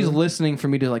I think she's listening for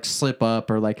me to like slip up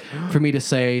or like for me to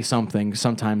say something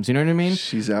sometimes. You know what I mean?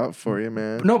 She's out for you,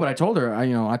 man. No, but I told her.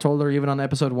 I told her even on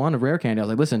episode 1 of Rare Candy. I was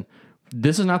like, listen,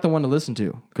 this is not the one to listen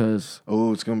to because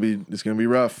it's gonna be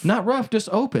rough. not rough, just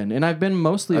open. And I've been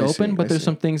mostly open, but there's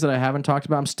some things that I haven't talked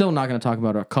about. I'm still not going to talk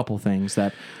about a couple things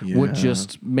that would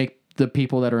just make the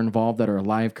people that are involved that are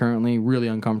alive currently really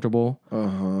uncomfortable.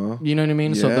 You know what I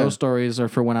mean? So those stories are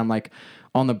for when I'm like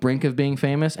on the brink of being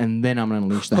famous, and then I'm going to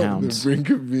unleash the hounds. The brink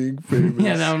of being famous.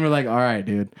 Yeah, then I'm like, all right,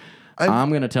 dude, I'm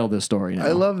going to tell this story now.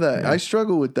 I love that. I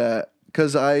struggle with that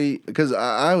because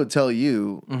I would tell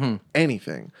you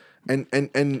anything. And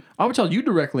I would tell you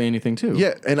directly anything too.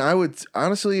 Yeah, and I would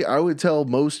tell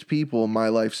most people my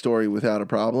life story without a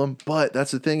problem. But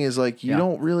that's the thing is like you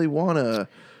don't really want to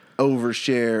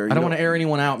overshare. I don't want to air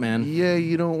anyone out, man. Yeah,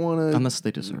 you don't want to unless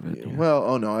they deserve it. Yeah.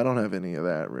 Well, no, I don't have any of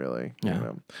that really.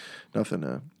 Yeah, nothing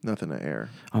to air.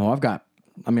 Oh,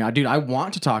 I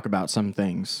want to talk about some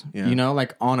things. Yeah. You know,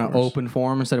 like on an open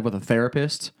forum instead of with a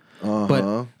therapist.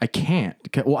 But I can't.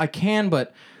 Well, I can,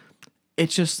 but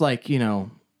it's just like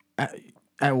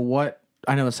at what,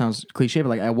 I know that sounds cliche, but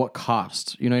like at what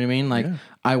cost? You know what I mean? Like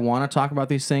I want to talk about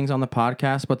these things on the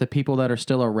podcast, but the people that are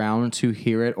still around to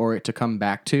hear it or it to come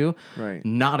back to,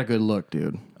 not a good look,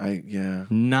 dude.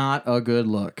 Not a good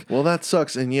look. Well, that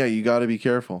sucks, and you got to be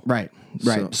careful. Right.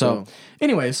 So,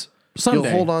 anyways, someday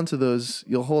you'll hold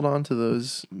on to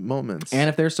those moments. And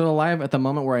if they're still alive at the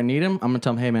moment where I need them, I'm gonna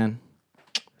tell them, hey, man.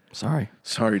 Sorry,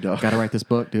 dog. Gotta write this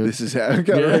book, dude.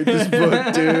 Gotta write this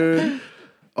book, dude.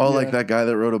 Oh, like that guy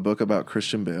that wrote a book about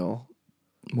Christian Bale.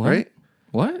 What? Right?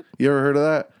 What? You ever heard of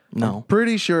that? No. I'm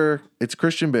pretty sure it's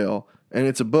Christian Bale, and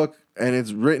it's a book, and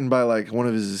it's written by like one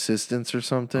of his assistants or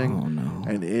something. Oh, no.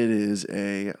 And it is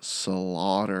a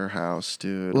slaughterhouse,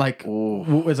 dude. Like,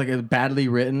 is it badly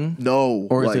written? No.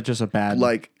 Or is it just a bad...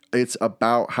 Like, it's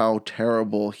about how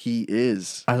terrible he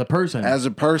is. As a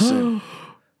person.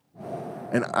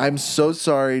 And I'm so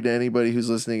sorry to anybody who's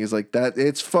listening is like that.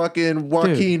 It's fucking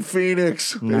Joaquin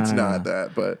Phoenix. It's not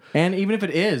that, but. And even if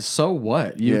it is, so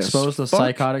what? You exposed a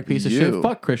psychotic piece of shit.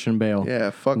 Fuck Christian Bale.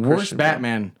 Yeah, fuck Worst Christian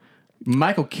Batman. Bale.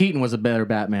 Michael Keaton was a better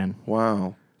Batman.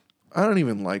 Wow. I don't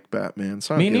even like Batman.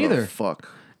 So Me neither. Fuck.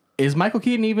 Is Michael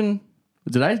Keaton even?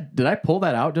 Did I pull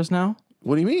that out just now?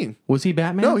 What do you mean? Was he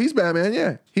Batman? No, he's Batman.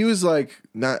 Yeah, he was like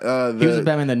not. He was a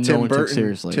Batman that no one took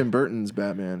seriously. Tim Burton's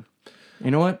Batman. You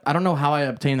know what? I don't know how I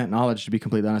obtained that knowledge, to be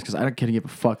completely honest, because I don't give a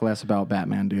fuck less about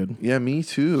Batman, dude. Yeah, me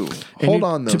too. Hold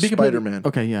on, though. Spider-Man.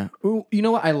 Okay, yeah. Ooh, you know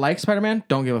what? I like Spider-Man.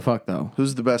 Don't give a fuck, though.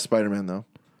 Who's the best Spider-Man, though?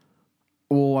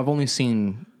 Well, I've only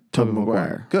seen Tobey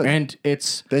Maguire. Good. And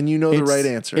it's... Then you know the right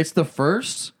answer. It's the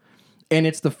first, and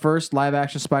it's the first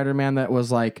live-action Spider-Man that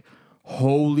was like,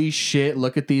 holy shit,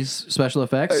 look at these special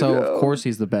effects. So, of course,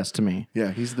 he's the best to me.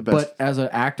 Yeah, he's the best. But as an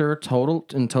actor,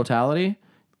 in totality...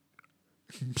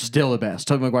 Still the best.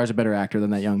 Tobey Maguire's a better actor than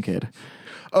that young kid.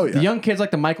 Oh, yeah. The young kid's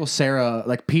like the Michael Cera,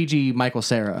 like PG Michael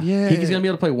Cera. Yeah. He's going to be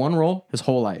able to play one role his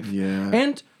whole life. Yeah.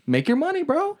 And make your money,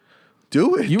 bro.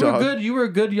 Do it, You were a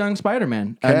good young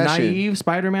Spider-Man. A naive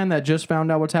Spider-Man that just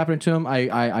found out what's happening to him.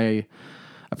 I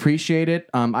appreciate it.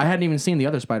 I hadn't even seen the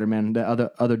other Spider-Man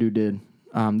that other dude did.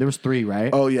 There was 3, right?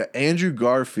 Oh, yeah. Andrew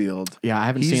Garfield. Yeah, I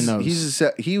haven't seen those.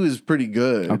 He was pretty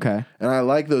good. Okay. And I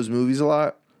like those movies a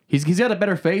lot. He's got a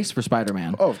better face for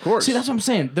Spider-Man. Oh, of course. See, that's what I'm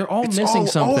saying. They're all missing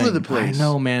something. All over the place. I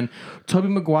know, man. Tobey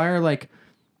Maguire, like...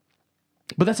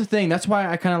 But that's the thing. That's why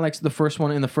I kind of liked the first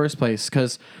one in the first place,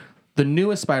 because the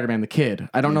newest Spider-Man, the kid,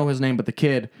 I don't know his name, but the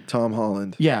kid... Tom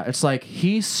Holland. Yeah, it's like,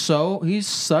 he's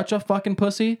such a fucking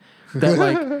pussy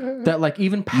that like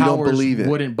even Powers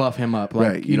wouldn't buff him up. Like,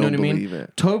 right, you know what I mean?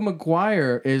 It. Tobey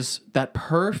Maguire is that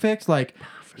perfect, like,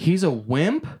 he's a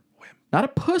wimp, not a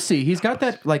pussy. He's got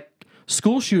that, like,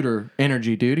 school shooter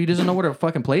energy, dude. He doesn't know where to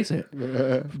fucking place it.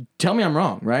 Tell me I'm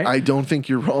wrong, right? I don't think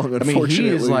you're wrong, unfortunately. I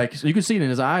mean, he is like, you can see it in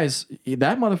his eyes.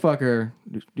 That motherfucker,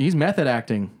 he's method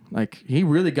acting. Like, he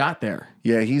really got there.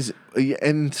 Yeah,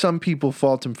 and some people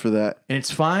fault him for that. And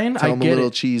it's fine. I get a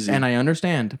little cheesy. And I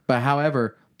understand. But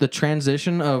however, the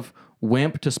transition of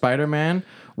Wimp to Spider-Man,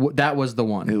 that was the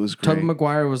one. It was great. Tobey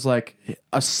Maguire was like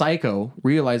a psycho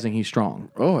realizing he's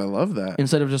strong. Oh, I love that.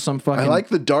 Instead of just some fucking... I like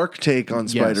the dark take on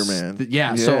Spider-Man.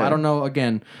 Yeah, so I don't know,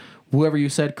 again, whoever you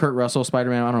said, Kurt Russell,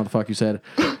 Spider-Man, I don't know what the fuck you said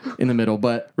in the middle,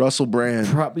 but... Russell Brand.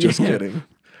 Just kidding.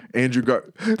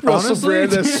 Russell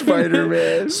Brand as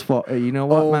Spider-Man. You know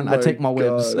what, man? I take my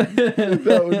whibs.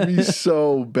 That would be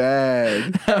so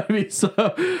bad. That would be so...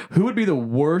 Who would be the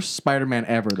worst Spider-Man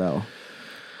ever, though?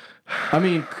 I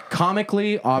mean,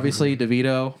 comically, obviously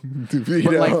DeVito. DeVito.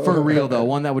 But like for real though,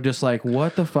 one that would just like,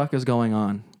 what the fuck is going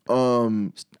on?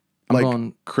 I'm like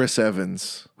going, Chris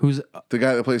Evans, who's the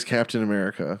guy that plays Captain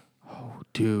America.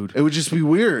 dude? It would just be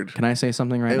weird. Can I say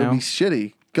something right It now? would be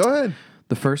shitty. Go ahead.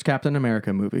 The first Captain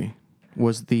America movie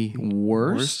was the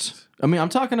worst. I mean, I'm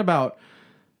talking about,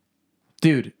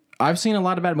 dude. I've seen a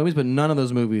lot of bad movies, but none of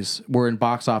those movies were in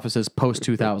box offices post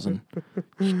 2000.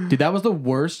 Dude, that was the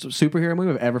worst superhero movie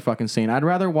I've ever fucking seen. I'd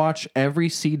rather watch every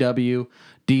CW,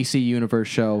 DC Universe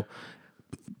show,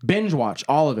 binge watch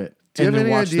all of it. Do you and have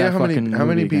then any watch idea that how many fucking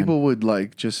movie again. people would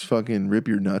like just fucking rip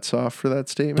your nuts off for that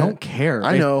statement? Don't care.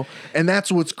 I know, and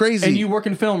that's what's crazy. And you work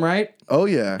in film, right? Oh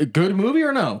yeah. A good movie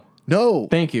or no? No.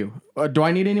 Thank you. Do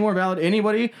I need any more valid?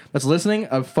 Anybody that's listening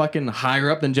of fucking higher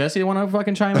up than Jesse want to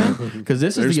fucking chime in? Because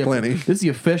this is plenty. This is the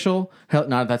official.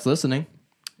 Not that's listening.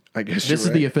 I guess This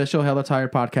is the official Hella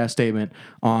Tired podcast statement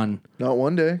on. Not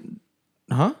one day.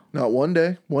 Huh? Not one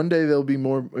day. One day there'll be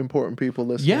more important people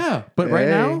listening. Yeah, but right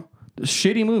now,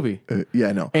 shitty movie.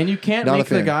 Yeah, no. And you can't Not a make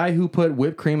the fan. guy who put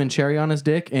whipped cream and cherry on his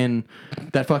dick in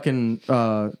that fucking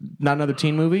Not Another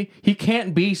Teen movie. He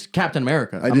can't be Captain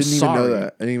America. I didn't even know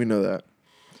that. I didn't even know that.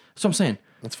 So I'm saying.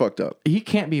 That's fucked up. He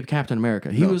can't be Captain America.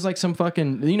 He was like some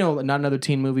fucking, Not Another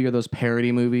Teen movie or those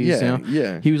parody movies. Yeah, you know?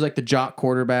 yeah. He was like the jock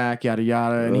quarterback, yada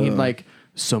yada, and he'd like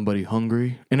somebody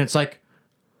hungry, and it's like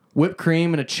whipped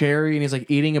cream and a cherry, and he's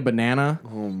like eating a banana.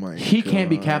 Oh my! He can't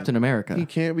be Captain America. He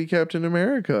can't be Captain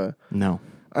America. No.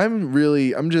 I'm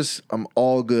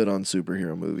all good on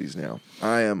superhero movies now.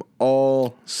 I am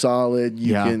all solid.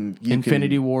 You can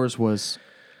Infinity Wars was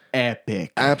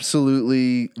epic.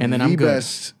 Absolutely, and then the I'm good.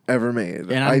 best ever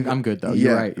made. And I'm good though.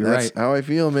 You're right. You're that's right. how I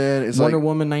feel, man. It's Wonder like,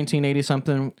 Woman 1980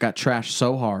 something got trashed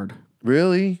so hard,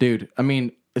 really, dude. I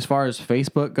mean, as far as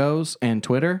Facebook goes and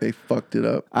Twitter, they fucked it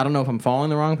up. I don't know if I'm following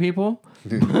the wrong people,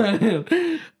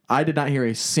 but I did not hear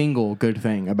a single good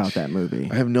thing about that movie.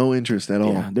 I have no interest at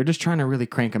all. Yeah, they're just trying to really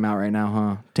crank them out right now,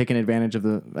 huh? Taking advantage of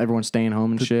everyone staying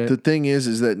home and shit. The thing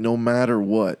is that no matter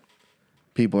what,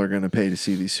 people are going to pay to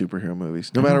see these superhero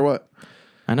movies. No matter what.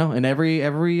 I know, and every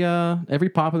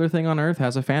popular thing on earth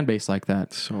has a fan base like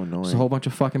that. So annoying. It's a whole bunch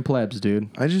of fucking plebs, dude.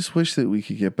 I just wish that we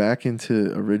could get back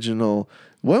into original.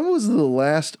 When was the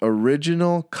last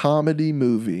original comedy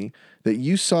movie that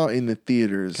you saw in the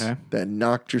theaters that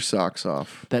knocked your socks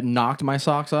off? That knocked my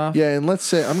socks off? Yeah, and let's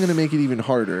say, I'm going to make it even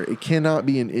harder. It cannot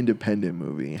be an independent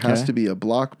movie. It has to be a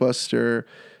blockbuster,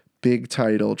 big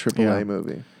title, AAA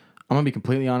movie. I'm going to be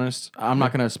completely honest. I'm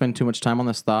not going to spend too much time on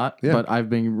this thought, but I've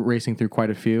been racing through quite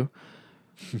a few.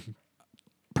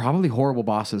 Probably Horrible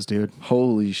Bosses, dude.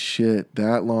 Holy shit,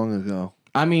 that long ago.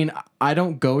 I mean, I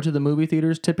don't go to the movie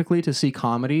theaters typically to see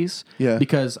comedies. Yeah.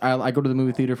 Because I go to the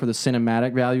movie theater for the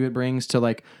cinematic value it brings to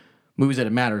like movies that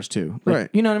it matters to. Like, right.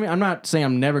 You know what I mean? I'm not saying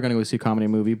I'm never going to go see a comedy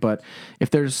movie, but if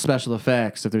there's special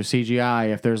effects, if there's CGI,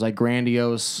 if there's like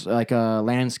grandiose like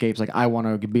landscapes, like I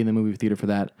want to be in the movie theater for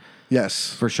that.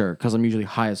 Yes. For sure. Because I'm usually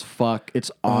high as fuck.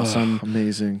 It's awesome.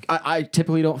 Amazing. I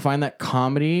typically don't find that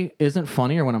comedy isn't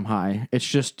funnier when I'm high. It's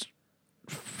just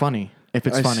funny. If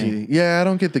it's funny. See. Yeah, I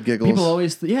don't get the giggles. People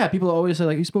always say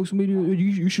like, you spoke to me,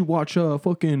 you should watch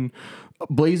fucking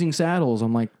Blazing Saddles.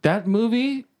 I'm like, that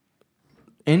movie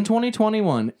in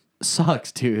 2021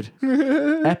 sucks, dude.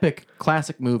 Epic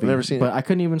classic movie. I've never seen but it. I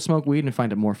couldn't even smoke weed and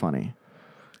find it more funny.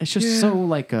 It's just so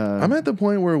like I'm at the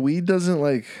point where weed doesn't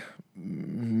like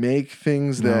make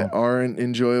things that aren't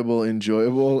enjoyable.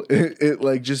 It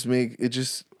like just makes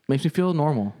me feel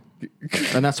normal.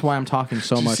 And that's why I'm talking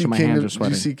so much and my hands are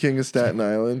sweating. Did you see King of Staten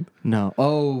Island? No.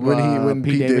 Oh, when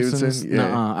Pete Davidson's? Davidson? Yeah.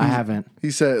 Nuh-uh, I haven't.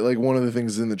 He said like one of the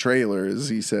things in the trailer is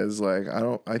he says like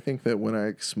I think that when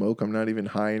I smoke I'm not even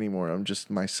high anymore. I'm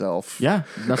just myself. Yeah.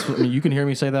 That's what I mean, you can hear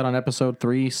me say that on episode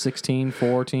 3, 16,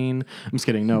 14. I'm just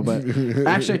kidding. No, but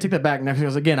actually I take that back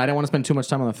because again, I didn't want to spend too much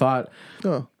time on the thought.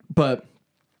 Oh. But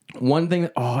one thing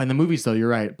in the movies though, you're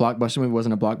right. Blockbuster movie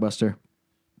wasn't a blockbuster.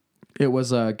 It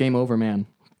was Game Over Man.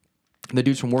 The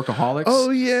dudes from Workaholics. Oh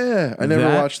yeah, I never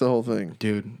watched the whole thing.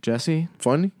 Dude, Jesse,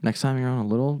 funny. Next time you're on a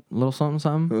little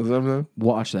something,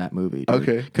 watch that movie. Dude.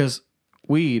 Okay, because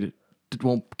weed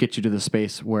won't get you to the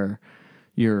space where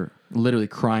you're literally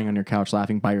crying on your couch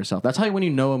laughing by yourself. That's how when you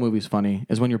know a movie's funny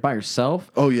is when you're by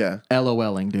yourself. Oh yeah,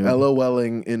 LOLing, dude.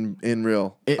 LOLing in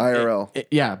real IRL.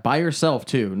 Yeah, by yourself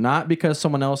too, not because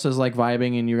someone else is like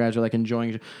vibing and you guys are like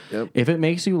enjoying. Yep. If it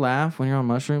makes you laugh when you're on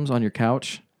mushrooms on your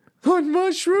couch. On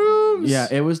mushrooms. Yeah,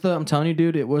 it was I'm telling you,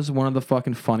 dude, it was one of the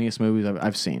fucking funniest movies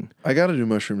I've seen. I got to do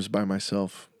mushrooms by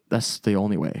myself. That's the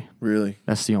only way. Really?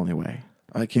 That's the only way.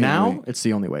 I can't now wait. it's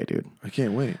the only way, dude. I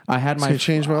can't wait. I had It's gonna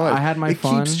change my life. I had my it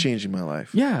fun. It keeps changing my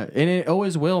life. Yeah, and it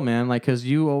always will, man. Like, because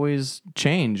you always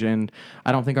change, and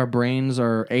I don't think our brains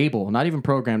are able, not even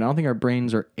programmed. I don't think our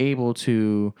brains are able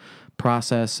to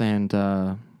process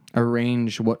and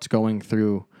arrange what's going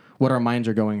through, what our minds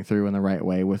are going through in the right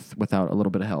way without a little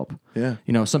bit of help. Yeah.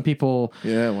 You know, some people.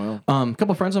 Yeah. Well. A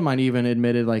couple friends of mine even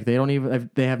admitted like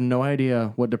they have no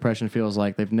idea what depression feels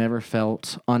like. They've never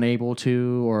felt unable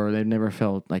to, or they've never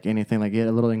felt like anything, like get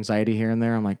a little anxiety here and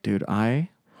there. I'm like, dude,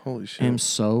 Holy shit. am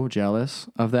so jealous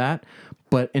of that.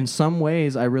 But in some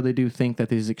ways, I really do think that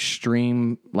these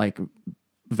extreme like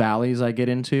valleys I get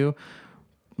into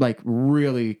like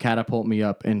really catapult me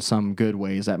up in some good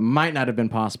ways that might not have been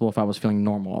possible if I was feeling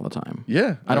normal all the time.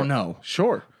 Yeah. I don't know.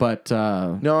 Sure. But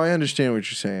no, I understand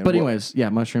what you're saying. But anyways, yeah,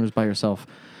 mushrooms by yourself.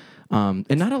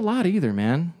 And not a lot either,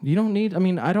 man. You don't need,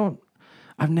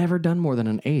 I've never done more than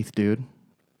an eighth, dude.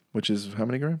 Which is how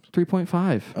many grams?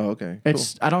 3.5. Oh, okay. Cool.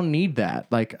 I don't need that.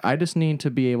 Like, I just need to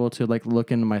be able to like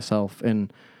look into myself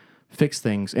and fix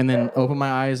things and then open my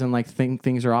eyes and like think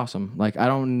things are awesome. Like, I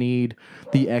don't need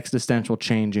the existential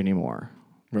change anymore.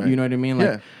 Right. You know what I mean? Like,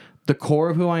 Yeah. the core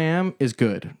of who I am is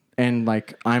good. And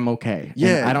like, I'm okay.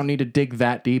 Yeah. And I don't need to dig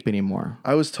that deep anymore.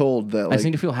 I was told that I like just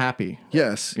need to feel happy.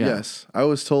 yes, Yeah. yes. I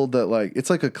was told that like it's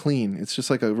like a clean. It's just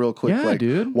like a real quick Yeah, like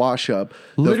dude. wash up.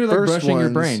 Literally the first brushing your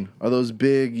ones brain. are those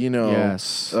big, you know,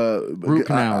 Yes. root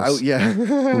canals. yeah,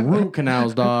 Root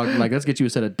canals, dog. Like, let's get you a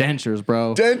set of dentures,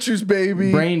 bro. dentures,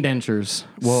 baby. Brain dentures.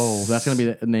 Whoa, that's gonna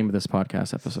be the name of this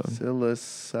podcast episode.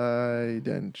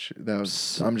 Psilocybench. That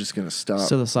was. I'm just gonna stop.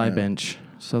 Psilocybe bench.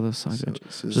 Psilocybe bench.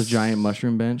 It's a giant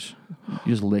mushroom bench.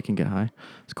 You just lick and get high.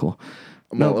 It's cool.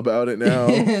 I'm all about it now.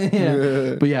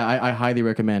 Yeah. But yeah, I highly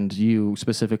recommend you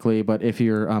specifically. But if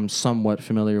you're somewhat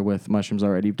familiar with mushrooms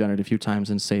already, you've done it a few times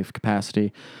in safe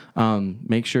capacity,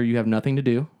 make sure you have nothing to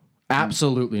do.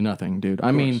 Absolutely nothing, dude.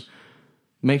 I mean,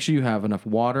 make sure you have enough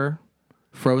water,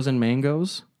 frozen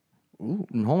mangoes. Ooh.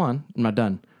 And hold on, I'm not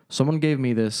done. Someone gave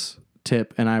me this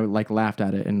tip and I like laughed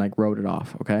at it and like wrote it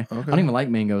off. Okay. I don't even like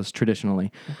mangoes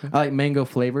traditionally. I like mango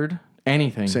flavored.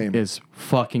 Anything is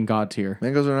fucking god tier.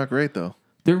 Mangoes are not great though.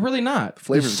 They're really not.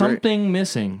 There's something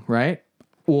missing, right?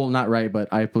 Well, not right,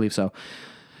 but I believe so.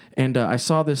 And I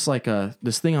saw this like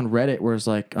this thing on Reddit where it's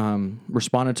like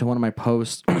responded to one of my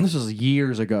posts. This was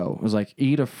years ago. It was like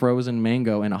eat a frozen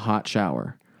mango in a hot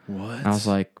shower. What? And I was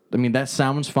like, I mean, that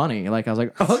sounds funny. Like I was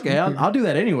like, okay, I'll do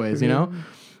that anyways, you know.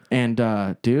 And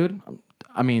dude,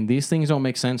 I mean, these things don't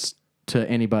make sense to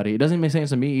anybody. It doesn't make sense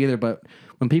to me either. But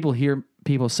when people hear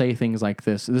people say things like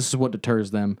this is what deters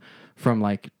them from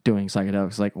like doing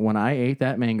psychedelics. Like when I ate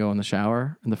that mango in the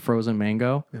shower, and the frozen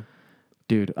mango,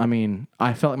 dude, I mean,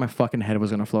 I felt like my fucking head was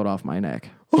gonna float off my neck.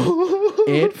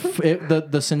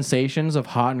 The sensations of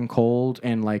hot and cold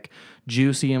and like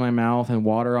juicy in my mouth and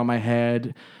water on my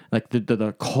head, like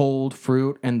the cold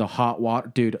fruit and the hot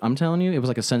water, dude. I'm telling you, it was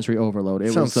like a sensory overload.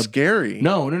 It sounds was scary.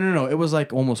 No. It was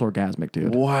like almost orgasmic,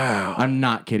 dude. Wow. I'm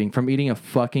not kidding. From eating a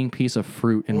fucking piece of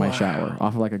fruit in my shower,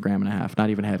 off of like 1.5 grams, not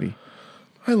even heavy.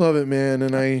 I love it, man,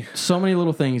 and so many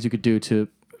little things you could do to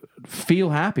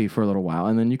feel happy for a little while,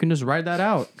 and then you can just ride that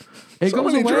out. It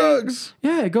goes away. Drugs.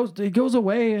 Yeah, it goes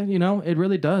away. You know, it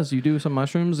really does. You do some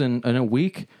mushrooms, and in a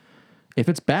week, if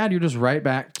it's bad, you're just right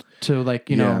back to like,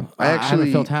 you know, I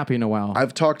haven't felt happy in a while.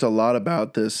 I've talked a lot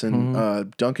about this, and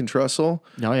Duncan Trussell.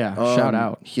 Oh yeah, shout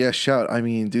out. Yeah, shout. I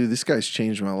mean, dude, this guy's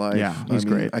changed my life. Yeah, he's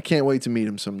great. I can't wait to meet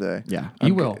him someday. Yeah,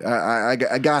 you will. I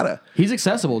gotta. He's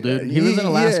accessible, dude. He lives in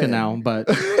Alaska now, but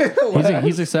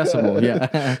he's accessible.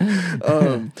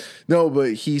 Yeah. No,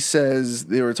 but he says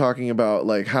they were talking about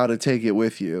like how to take it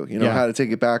with you, you know, how to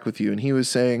take it back with you. And he was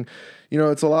saying, you know,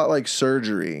 it's a lot like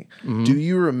surgery. Mm-hmm. Do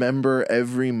you remember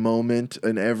every moment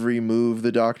and every move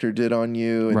the doctor did on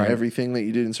you and everything that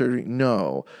you did in surgery?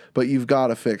 No, but you've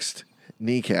got a fixed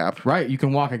kneecap. Right. You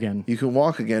can walk again. You can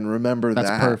walk again. Remember that.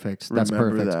 That's perfect. That's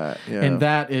perfect. That. Yeah. And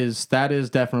that is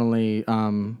definitely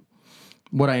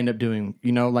what I end up doing.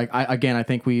 You know, like I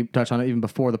think we touched on it even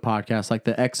before the podcast. Like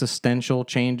the existential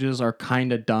changes are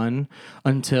kind of done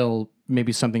until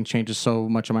maybe something changes so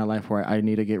much in my life where I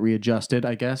need to get readjusted,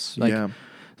 I guess. Like, it's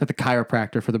like the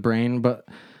chiropractor for the brain. But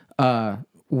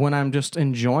when I'm just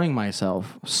enjoying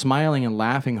myself, smiling and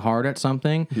laughing hard at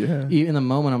something, in the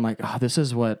moment, I'm like, oh, this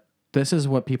is what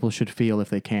people should feel if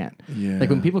they can't. Yeah. Like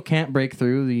when people can't break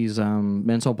through these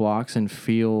mental blocks and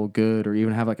feel good or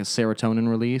even have like a serotonin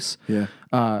release,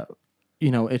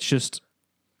 you know, it's just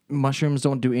mushrooms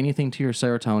don't do anything to your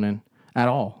serotonin at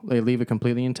all. They leave it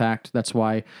completely intact. That's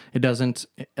why it doesn't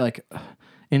like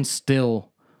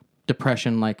instill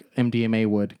depression like MDMA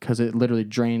would, because it literally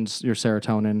drains your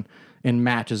serotonin and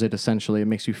matches it essentially. It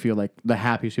makes you feel like the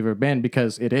happiest you've ever been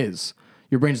because it is.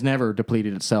 Your brain's never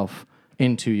depleted itself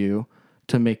into you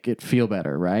to make it feel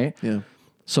better, right? Yeah.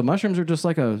 So mushrooms are just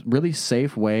like a really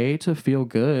safe way to feel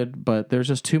good, but there's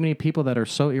just too many people that are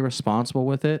so irresponsible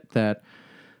with it that,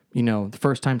 you know, the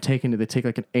first time taking it, they take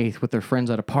like an eighth with their friends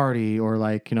at a party, or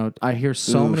like, you know, I hear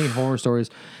so many horror stories.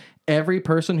 Every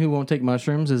person who won't take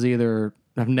mushrooms is either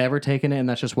have never taken it and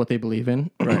that's just what they believe in,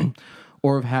 Right.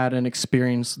 or have had an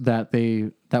experience that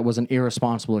was an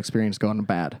irresponsible experience going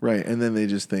bad. Right. And then they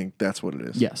just think that's what it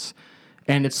is. Yes.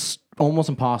 And it's almost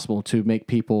impossible to make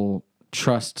people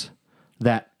trust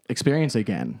that experience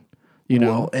again. You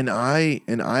know? Well, and I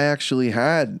actually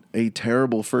had a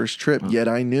terrible first trip, yet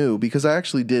I knew, because I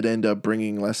actually did end up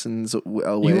bringing lessons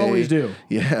away. You always do.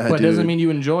 Yeah, but dude. it doesn't mean you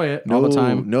enjoy it all the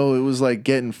time. No, it was like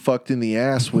getting fucked in the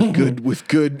ass with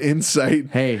good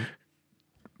insight. Hey,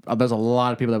 there's a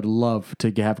lot of people that would love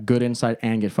to have good insight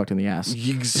and get fucked in the ass.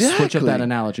 Exactly. Switch up that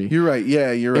analogy. You're right.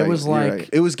 Yeah, you're right. It was like... right.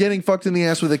 It was getting fucked in the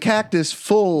ass with a cactus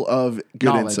full of good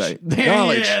knowledge. insight.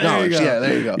 Knowledge. Yeah,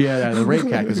 there you go. Yeah, the rape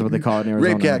cactus is what they call it in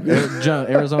Arizona. Rape cactus.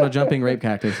 Arizona jumping rape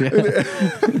cactus. Yeah.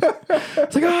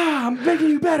 It's like, I'm making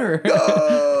you better.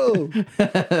 Oh!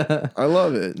 I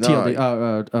love it. No,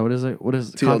 TLD, what is it? What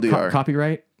is TLDR.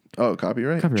 Copyright? Oh,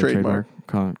 copyright? Trademark.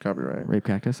 Copyright. Rape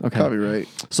cactus? Okay. Copyright.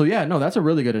 So, yeah, no, that's a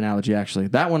really good analogy, actually.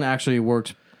 That one actually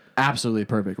worked absolutely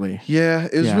perfully. Yeah,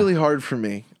 it was really hard for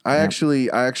me. I actually,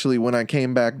 when I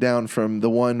came back down from the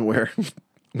one where,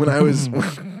 when I was,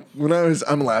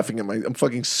 I'm laughing at I'm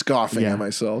fucking scoffing at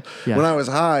myself. Yeah. When I was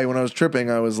high, when I was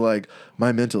tripping, I was like,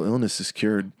 my mental illness is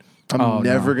cured. I'm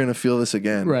never going to feel this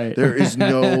again. Right. There is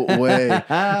no way.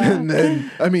 And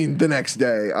then, I mean, the next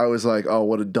day, I was like, oh,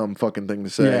 what a dumb fucking thing to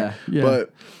say. Yeah, yeah.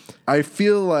 But I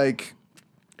feel like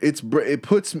it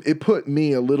put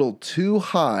me a little too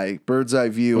high, bird's eye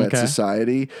view at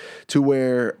society, to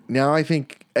where now I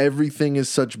think everything is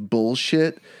such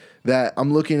bullshit that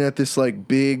I'm looking at this like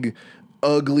big,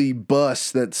 ugly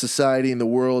bus that society and the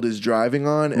world is driving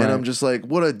on, and I'm just like,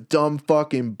 what a dumb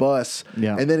fucking bus.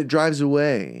 Yeah. And then it drives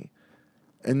away.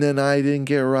 And then I didn't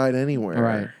get a ride anywhere.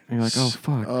 Right. And you're like, oh,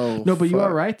 fuck. Oh, no, but you fuck.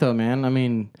 are right, though, man. I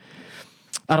mean,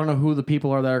 I don't know who the people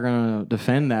are that are going to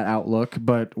defend that outlook,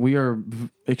 but we are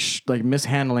like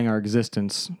mishandling our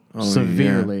existence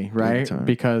severely, right?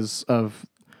 Because of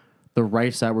the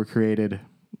rights that were created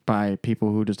by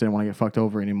people who just didn't want to get fucked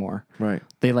over anymore. Right.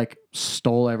 They like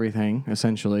stole everything,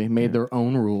 essentially, made their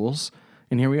own rules,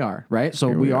 and here we are, right? So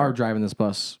we are driving this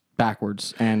bus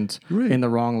backwards and in the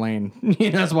wrong lane.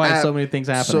 That's why so many things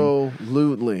happen.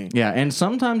 Absolutely. Yeah, and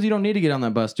sometimes you don't need to get on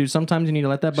that bus, dude. Sometimes you need to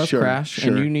let that bus crash,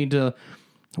 and you need to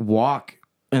walk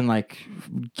and like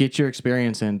get your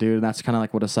experience in, dude. And that's kind of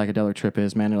like what a psychedelic trip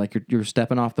is, man. You're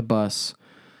stepping off the bus,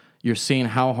 you're seeing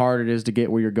how hard it is to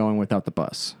get where you're going without the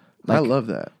bus. Like, I love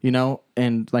that. You know,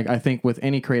 and like I think with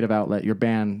any creative outlet, your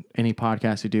band, any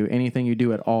podcast you do, anything you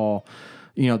do at all,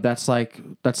 you know, that's like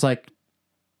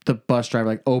the bus driver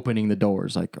like opening the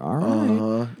doors, like, all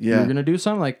right, you're gonna do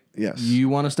something. Like, yes, you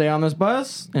want to stay on this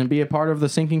bus and be a part of the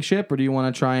sinking ship, or do you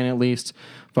want to try and at least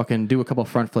fucking do a couple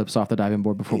front flips off the diving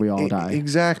board before we all die?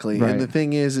 Exactly. Right. And the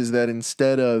thing is that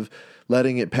instead of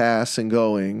letting it pass and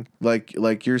going,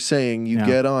 like you're saying, you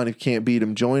get on, if you can't beat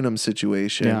them, join them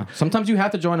situation. Yeah. Sometimes you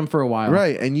have to join them for a while.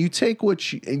 Right. And you take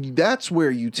and that's where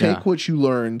you take what you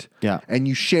learned and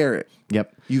you share it.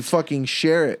 Yep. You fucking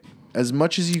share it as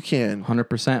much as you can.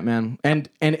 100%, man. And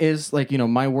is like, you know,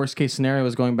 my worst case scenario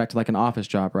is going back to like an office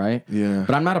job, right? Yeah.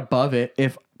 But I'm not above it.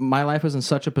 If my life was in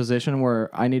such a position where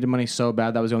I needed money so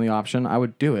bad that was the only option, I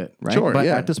would do it, right? Sure, but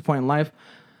at this point in life,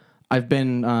 I've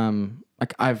been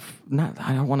I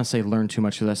don't want to say learned too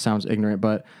much because that sounds ignorant,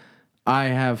 but I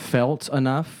have felt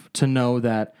enough to know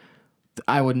that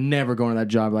I would never go into that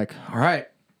job like, all right,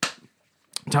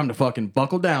 time to fucking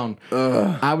buckle down.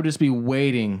 I would just be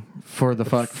waiting for the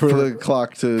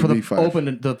clock to be 5.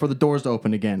 For the doors to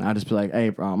open again. I'd just be like, hey,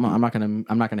 bro, I'm not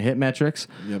gonna hit metrics.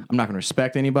 Yep. I'm not gonna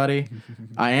respect anybody.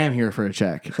 I am here for a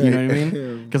check. You know what I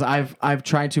mean? Because I've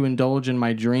tried to indulge in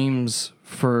my dreams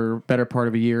for better part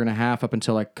of a year and a half up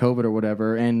until like COVID or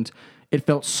whatever, and it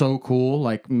felt so cool,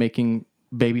 like making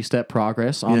baby step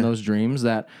progress on those dreams,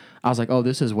 that I was like, oh,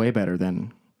 this is way better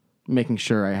than making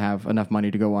sure I have enough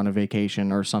money to go on a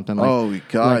vacation or something. Like, oh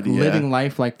God, living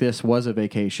life like this was a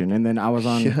vacation. And then I was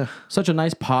on such a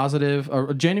nice positive,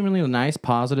 or genuinely nice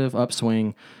positive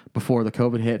upswing before the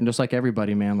COVID hit. And just like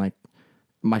everybody, man, like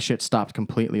my shit stopped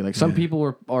completely. Like some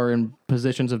people are in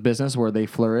positions of business where they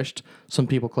flourished. Some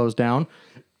people closed down.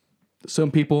 Some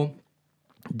people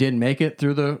did make it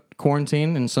through the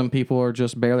quarantine, and some people are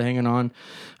just barely hanging on.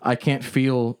 I can't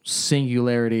feel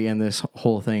singularity in this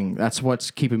whole thing. That's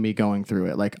what's keeping me going through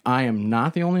it. Like, I am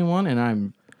not the only one, and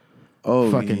I'm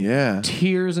fucking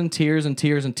tears and tears and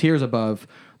tears and tears above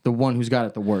the one who's got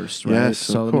it the worst. Right? Yes,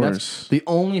 so of I mean, course. that's the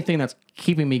only thing that's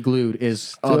keeping me glued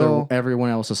is everyone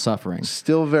else is suffering.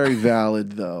 Still very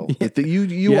valid though.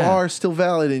 You are still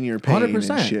valid in your pain 100%.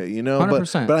 and shit, you know.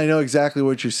 100%. But I know exactly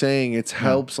what you're saying. It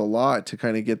helps a lot to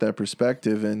kind of get that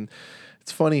perspective, and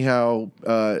it's funny how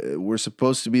we're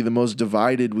supposed to be the most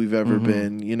divided we've ever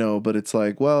been, you know. But it's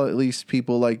like, well, at least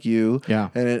people like you,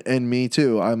 and me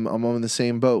too. I'm on the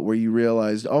same boat where you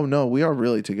realized, oh no, we are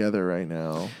really together right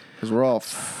now because we're all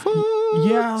fucked.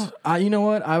 Yeah, you know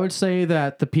what? I would say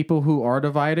that the people who are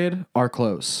divided are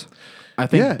close. I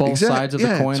think both sides of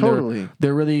the coin, totally.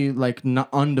 they're really like not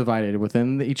undivided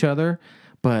within each other.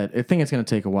 But I think it's going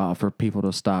to take a while for people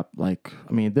to stop. Like,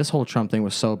 I mean, this whole Trump thing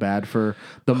was so bad for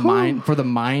the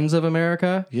minds of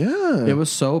America. Yeah, it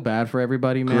was so bad for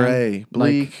everybody, man. Gray,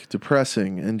 bleak,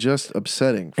 depressing, and just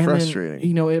upsetting, frustrating. Then,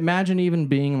 you know, imagine even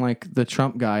being like the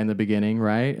Trump guy in the beginning,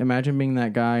 right? Imagine being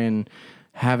that guy and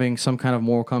having some kind of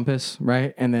moral compass,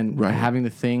 right? And then having the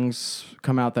things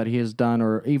come out that he has done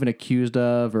or even accused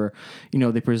of, or, you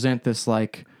know, they present this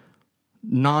like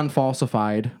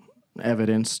non-falsified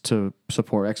evidence to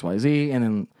support XYZ, and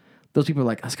then those people are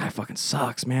like, this guy fucking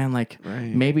sucks, man. Like,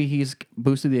 maybe he's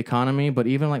boosted the economy, but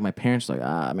even like my parents are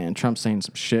like, man, Trump's saying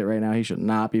some shit right now he should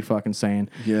not be fucking saying.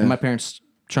 And my parents,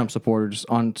 Trump supporters,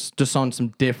 on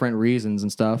some different reasons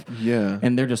and stuff. Yeah.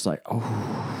 And they're just like,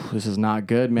 oh, this is not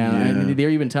good, man. Yeah. And they're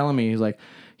even telling me,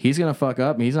 he's going to fuck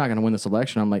up. He's not going to win this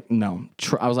election. I'm like, no.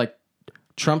 I was like,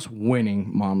 Trump's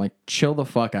winning, Mom. Like, chill the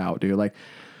fuck out, dude. Like,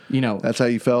 you know. That's how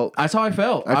you felt? That's how I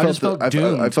felt. I just felt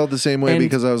doomed. I felt the same way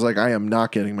because I was like, I am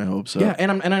not getting my hopes up. Yeah,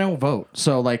 and I don't vote.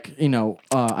 So, like, you know,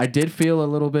 I did feel a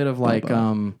little bit of like,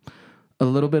 a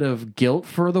little bit of guilt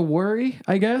for the worry,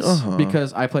 I guess,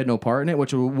 because I played no part in it,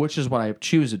 which is what I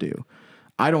choose to do.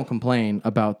 I don't complain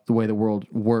about the way the world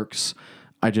works.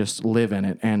 I just live in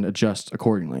it and adjust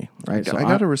accordingly, right? So I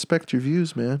gotta respect your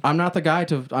views, man. I'm not the guy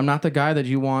that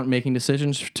you want making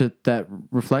decisions that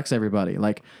reflects everybody.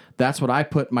 Like, that's what I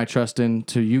put my trust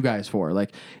into you guys for.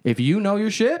 Like, if you know your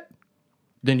shit,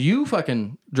 then you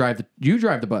fucking drive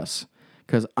the bus,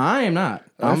 because I am not.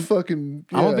 I'm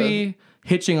gonna be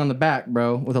hitching on the back,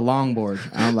 bro, with a longboard.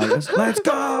 I'm like, let's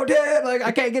go, dude. Like,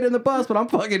 I can't get in the bus, but I'm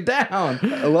fucking down.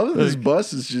 I love that this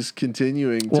bus is just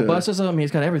continuing. Well, buses, I mean,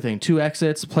 he's got everything. 2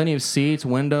 exits, plenty of seats,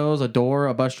 windows, a door,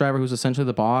 a bus driver who's essentially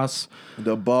the boss.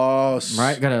 The boss.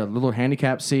 Right? Got a little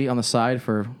handicap seat on the side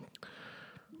for,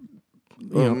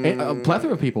 you know, a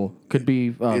plethora of people. Could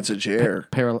be... it's a chair.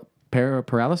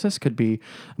 Paralysis. Could be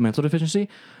a mental deficiency.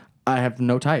 I have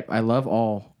no type. I love...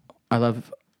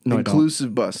 No,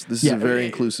 inclusive bus. This is a very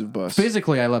inclusive bus.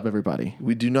 Physically, I love everybody.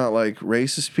 We do not like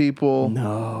racist people.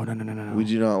 No. We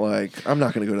do not like... I'm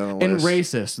not going to go down the list. And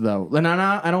racist, though. And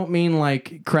I don't mean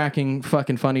like cracking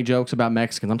fucking funny jokes about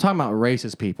Mexicans. I'm talking about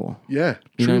racist people. Yeah,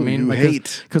 you know what I mean? You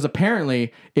hate. Because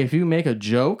apparently, if you make a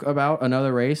joke about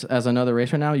another race as another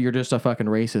race right now, you're just a fucking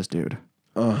racist dude.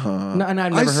 No, and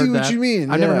I've never heard that. I see what you mean.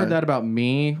 I've never heard that about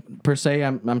me, per se.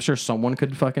 I'm sure someone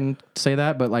could fucking say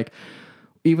that, but like...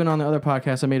 Even on the other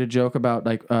podcast, I made a joke about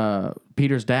like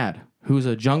Peter's dad, who's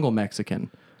a jungle Mexican.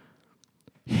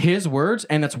 His words,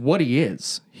 and that's what he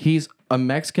is. He's a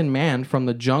Mexican man from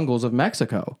the jungles of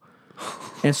Mexico.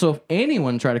 And so if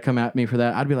anyone tried to come at me for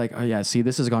that, I'd be like, oh yeah, see,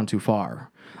 this has gone too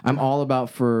far. I'm all about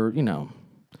for, you know,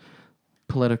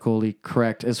 politically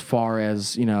correct as far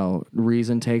as, you know,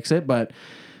 reason takes it. But,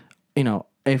 you know,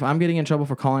 if I'm getting in trouble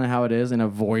for calling it how it is and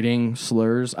avoiding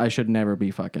slurs, I should never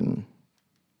be fucking...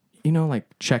 you know, like,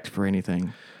 checked for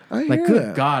anything. Like,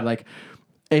 good God, like,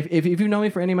 if you know me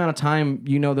for any amount of time,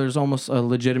 you know there's almost a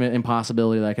legitimate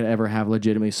impossibility that I could ever have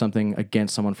legitimately something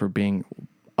against someone for being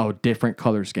a different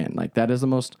color skin. Like, that is the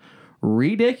most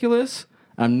ridiculous.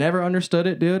 I've never understood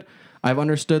it, dude. I've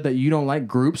understood that you don't like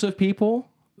groups of people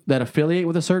that affiliate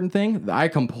with a certain thing. I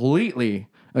completely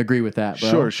agree with that,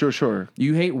 bro. Sure.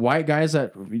 You hate white guys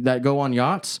that go on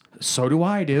yachts? So do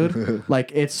I, dude.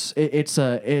 Like, it's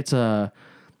a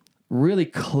really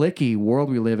cliquey world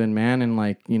we live in, man, and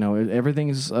like, you know,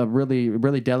 everything's really,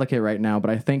 really delicate right now.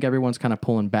 But I think everyone's kind of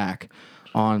pulling back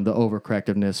on the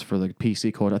overcorrectiveness for the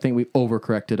PC culture. I think we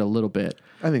overcorrected a little bit.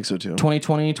 I think so too.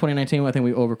 2020, 2019, I think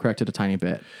we overcorrected a tiny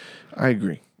bit. I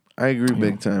agree. I agree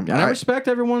big time. And I respect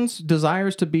everyone's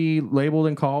desires to be labeled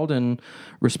and called and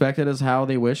respected as how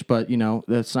they wish, but, you know,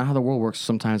 that's not how the world works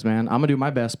sometimes, man. I'm going to do my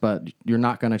best, but you're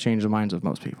not going to change the minds of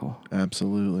most people.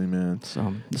 Absolutely, man.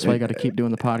 So that's why you got to keep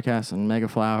doing the podcast and Mega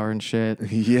Flower and shit.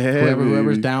 Yeah,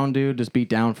 whoever's down, dude, just be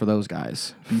down for those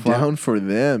guys. Be down for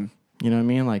them. You know what I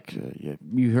mean? Like,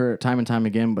 you hear it time and time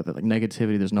again, but like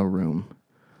negativity, there's no room.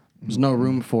 There's no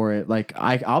room for it. Like,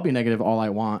 I'll be negative all I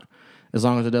want, as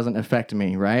long as it doesn't affect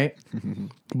me, right?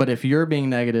 But if you're being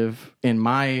negative in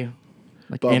my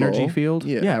energy field,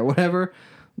 or whatever,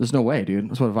 there's no way,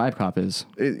 dude. That's what a vibe cop is.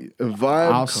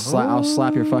 I'll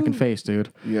slap your fucking face,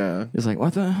 dude. Yeah. It's like,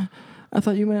 what the? I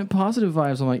thought you meant positive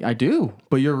vibes. I'm like, I do,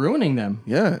 but you're ruining them.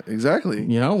 Yeah, exactly.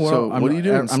 You know, so what are you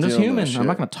doing? I'm just human. I'm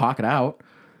not going to talk it out.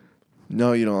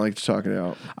 No, you don't like to talk it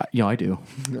out. I do.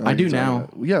 I do now.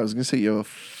 Yeah, I was going to say you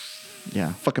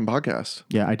have fucking podcast.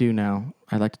 Yeah, I do now.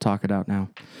 I like to talk it out now.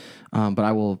 But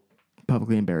I will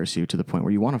publicly embarrass you to the point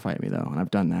where you want to fight me, though, and I've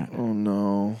done that. Oh,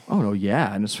 no. Oh, no,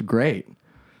 yeah, and it's great.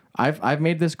 I've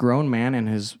made this grown man and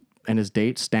his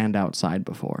date stand outside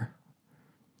before.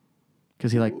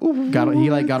 Because he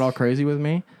got all crazy with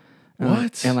me.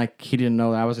 What? And like he didn't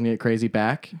know that I was gonna get crazy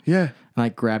back. Yeah. And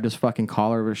like grabbed his fucking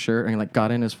collar of his shirt and like got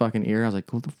in his fucking ear. I was like,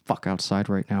 go the fuck outside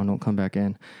right now. Don't come back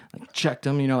in. Like checked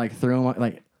him, like threw him,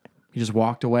 like he just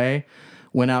walked away,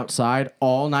 went outside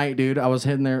all night, dude. I was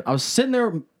sitting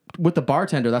there with the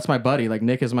bartender. That's my buddy. Like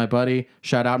Nick is my buddy.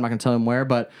 Shout out. I'm not gonna tell him where,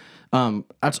 but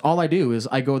that's all I do is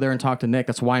I go there and talk to Nick.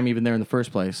 That's why I'm even there in the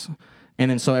first place. And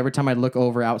then so every time I'd look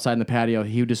over outside in the patio,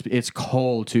 he would just, it's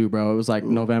cold too, bro. It was like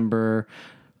November,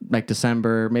 like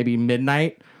December, maybe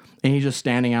midnight. And he's just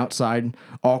standing outside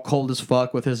all cold as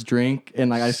fuck with his drink.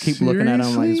 And like I just keep looking at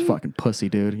him like he's fucking pussy,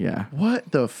 dude. Yeah.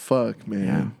 What the fuck,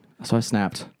 man? Yeah. So I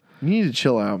snapped. You need to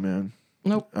chill out, man.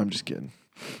 Nope. I'm just kidding.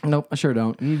 Nope, I sure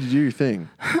don't. You need to do your thing.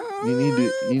 You need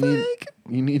to be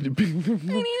I need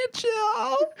to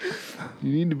chill.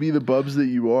 You need to be the bubs that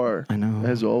you are. I know.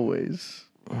 As always.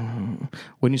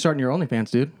 When you starting your OnlyFans,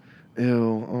 dude?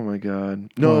 Ew! Oh my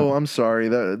god! No, what? I'm sorry.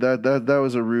 That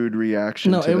was a rude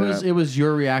reaction. No, it was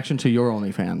your reaction to your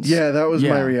OnlyFans. Yeah, that was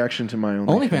my reaction to my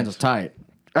OnlyFans. OnlyFans is tight.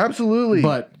 Absolutely,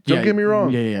 but don't get me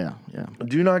wrong. Yeah.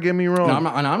 Do not get me wrong. No,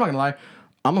 I'm not gonna lie.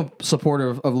 I'm a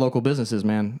supporter of local businesses,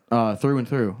 man, through and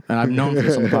through, and I've known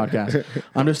this on the podcast.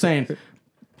 I'm just saying,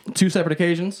 2 separate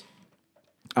occasions,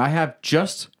 I have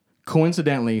just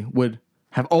coincidentally would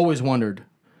have always wondered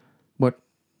what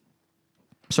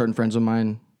certain friends of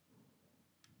mine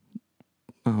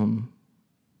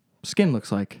skin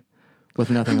looks like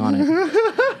with nothing on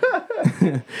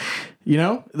it. You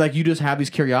know, like you just have these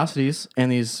curiosities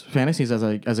and these fantasies as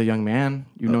a young man.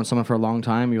 You've known someone for a long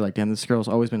time. You're like, damn, this girl's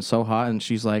always been so hot, and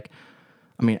she's like,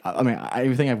 I mean,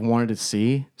 everything I've wanted to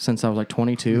see since I was like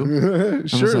 22.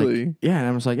 Surely, like, yeah. And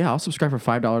I was like, yeah, I'll subscribe for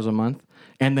 $5 a month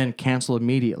and then cancel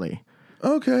immediately.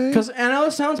 Okay. Because I know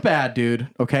it sounds bad, dude.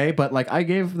 Okay, but like I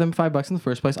gave them $5 in the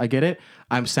first place. I get it.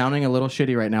 I'm sounding a little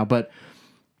shitty right now, but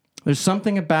there's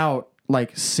something about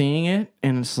like seeing it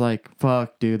and it's like,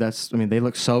 fuck, dude. They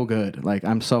look so good. Like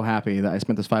I'm so happy that I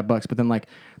spent this $5. But then like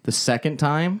the second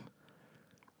time,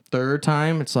 third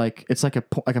time, it's like a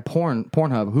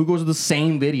Pornhub. Who goes to the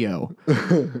same video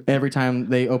every time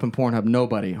they open Pornhub?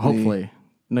 Nobody. Hopefully.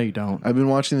 No, you don't. I've been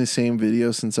watching the same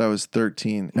video since I was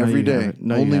 13. Every day.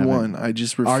 Only one. I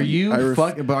just refuse.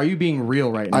 But are you being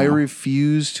real right now? I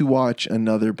refuse to watch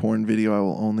another porn video. I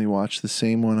will only watch the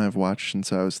same one I've watched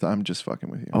since I'm just fucking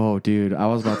with you. Oh, dude. I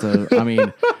was about to... I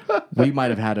mean, we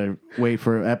might have had to wait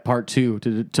for part 2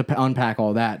 to unpack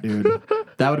all that, dude.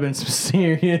 That would have been some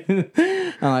serious...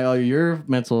 I'm like, oh, your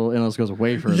mental illness goes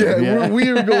way further. Yeah. We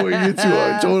are going into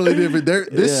a totally different...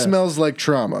 This smells like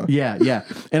trauma. Yeah.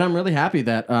 And I'm really happy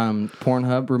that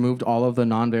Pornhub removed all of the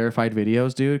non-verified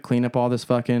videos, dude. Clean up all this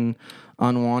fucking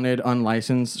unwanted,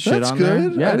 unlicensed shit on there.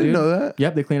 That's good. I didn't know that.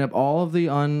 Yep, they clean up all of the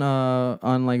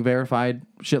like verified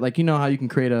shit. Like, you know how you can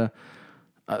create a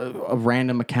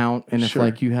random account, and if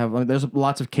like you have, there's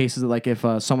lots of cases that like if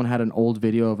someone had an old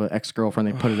video of an ex-girlfriend,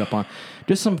 they put it up on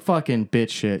just some fucking bitch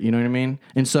shit, you know what I mean?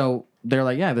 And so they're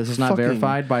like, yeah, this is not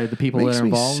verified by the people that are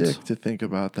involved. Makes me sick to think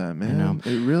about that, man. I know.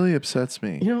 It really upsets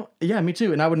me. You know, yeah, me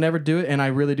too. And I would never do it, and I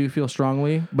really do feel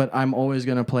strongly, but I'm always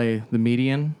gonna play the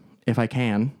median if I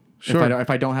can. Sure. If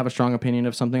I don't have a strong opinion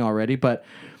of something already, but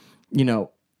you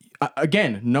know.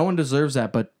 Again, no one deserves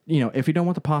that, but you know, if you don't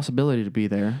want the possibility to be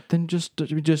there, then just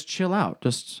chill out.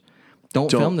 Just don't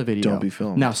film the video. Don't be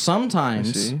filmed. Now,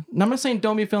 sometimes, I'm not saying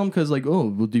don't be filmed because, like, oh,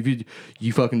 well, if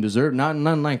you fucking deserve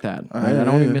nothing like that. I don't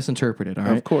want to be misinterpreted. All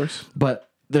right, of course.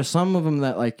 But there's some of them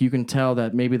that like you can tell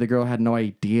that maybe the girl had no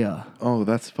idea. Oh,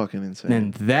 that's fucking insane.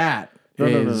 And that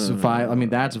vile. I mean,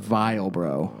 that's vile,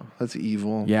 bro. That's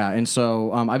evil. Yeah, and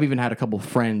so I've even had a couple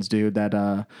friends, dude,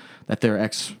 that their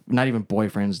ex, not even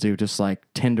boyfriends, dude, just like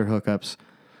Tinder hookups.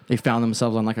 They found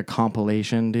themselves on like a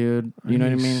compilation, dude. You know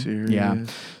what I mean? Serious? Yeah.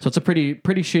 So it's a pretty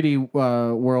shitty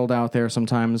world out there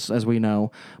sometimes, as we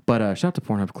know. But shout out to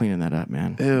Pornhub cleaning that up,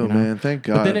 man. Ew, man. Thank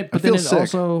God. But then it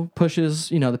also pushes,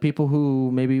 the people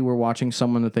who maybe were watching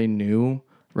someone that they knew,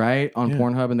 right, on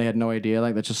Pornhub, and they had no idea.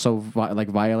 Like, that's just so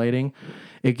violating.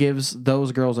 It gives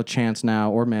those girls a chance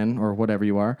now, or men, or whatever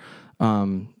you are,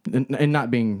 and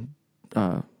not being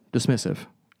dismissive.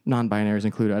 Non-binaries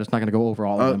included. I'm just not going to go over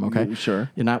all of them, okay?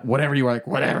 Sure. You're not whatever you are, like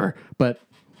whatever. But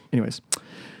anyways,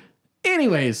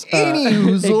 Anyways,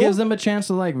 it gives them a chance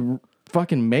to like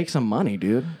fucking make some money,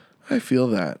 dude. I feel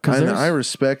that. And I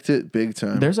respect it big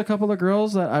time. There's a couple of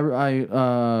girls that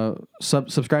I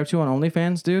subscribe to on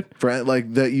OnlyFans, dude.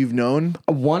 Like that you've known?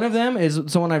 One of them is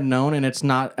someone I've known, and it's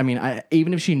not, I mean,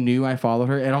 even if she knew I followed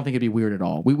her, I don't think it'd be weird at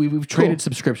all. We've traded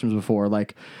subscriptions before,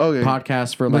 like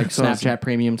podcasts for like Snapchat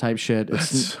premium type shit. That's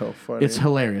so funny. It's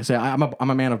hilarious. I'm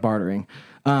a man of bartering.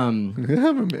 I'm a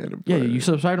man of bartering. Yeah, you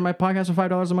subscribe to my podcast for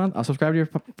 $5 a month. I'll subscribe to your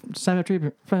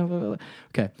Snapchat.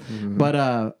 Okay. But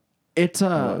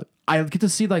I get to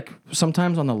see, like,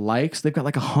 sometimes on the likes, they've got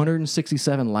like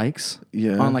 167 likes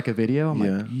on like a video. I'm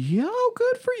like, yo,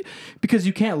 good for you. Because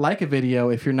you can't like a video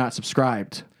if you're not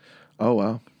subscribed. Oh,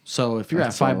 wow. So if you're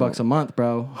at $5 a month,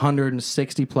 bro,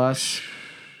 160 plus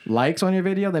likes on your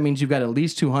video, that means you've got at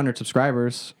least 200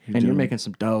 subscribers you're making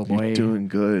some dough, boy. You're doing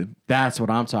good. That's what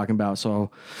I'm talking about.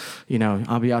 So,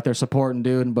 I'll be out there supporting,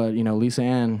 dude. But, Lisa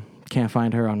Ann, can't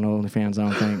find her on OnlyFans, I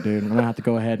don't think, dude. I'm going to have to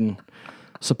go ahead and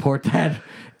support that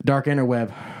dark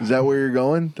interweb. Is that where you're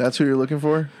going? That's what you're looking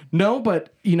for? No,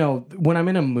 but when I'm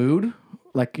in a mood,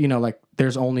 like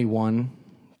there's only one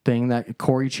thing that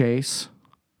Corey Chase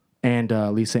and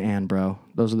Lisa Ann, bro.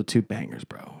 Those are the two bangers,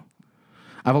 bro.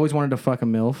 I've always wanted to fuck a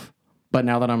MILF, but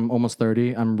now that I'm almost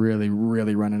 30, I'm really,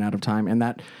 really running out of time, and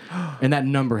that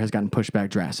number has gotten pushed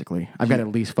back drastically. I've got to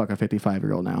at least fuck a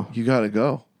 55-year-old now. You gotta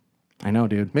go. I know,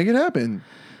 dude. Make it happen.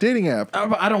 Dating app.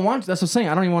 I don't want. That's what I'm saying.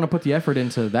 I don't even want to put the effort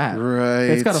into that. Right.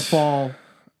 It's got to fall.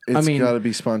 It's got to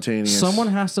be spontaneous. Someone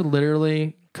has to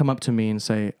literally come up to me and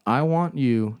say, "I want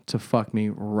you to fuck me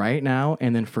right now,"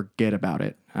 and then forget about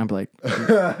it. I'm like,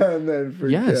 and then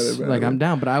forget yes, about like it. I'm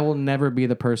down, but I will never be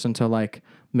the person to like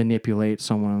manipulate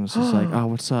someone who's just like, "Oh,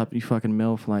 what's up, you fucking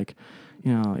MILF?" Like,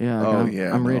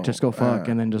 I'm rich, just go fuck,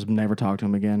 and then just never talk to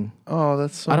him again. Oh,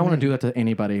 that's so I don't want to do that to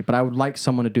anybody, but I would like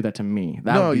someone to do that to me.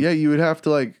 You would have to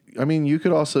like. I mean, you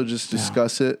could also just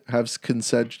discuss it, have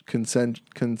consent.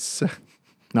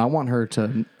 No, I want her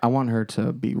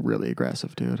to be really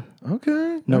aggressive, dude.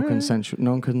 Okay. No consent.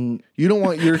 You don't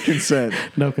want your consent.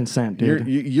 No consent, dude.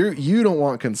 You don't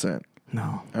want consent.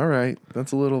 No. All right,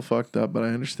 that's a little fucked up, but I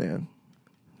understand.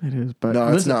 It is, but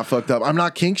no, it's not fucked up. I'm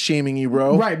not kink shaming you,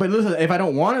 bro. Right, but listen, if I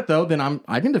don't want it though, then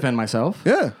I can defend myself.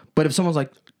 Yeah. But if someone's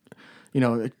like,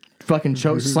 fucking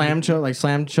slam chokes me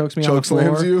on the Choke floor,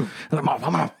 slams you, and I'm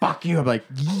gonna fuck you. I'm like,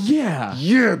 yeah,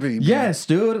 baby, yes,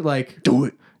 dude. Like, do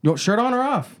it. You want shirt on or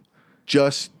off?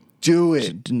 Just do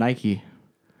it. Nike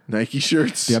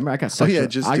shirts. Dude, I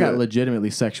got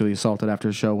legitimately sexually assaulted after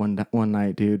a show one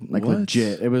night, dude. Like, what?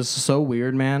 Legit. It was so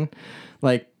weird, man.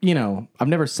 Like, I've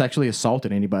never sexually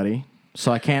assaulted anybody,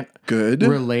 so I can't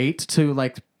relate to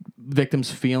like victims'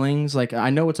 feelings. Like,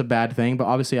 I know it's a bad thing, but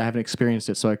obviously I haven't experienced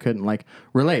it, so I couldn't like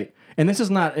relate. And this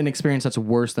is not an experience that's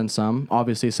worse than some.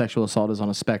 Obviously, sexual assault is on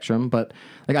a spectrum, but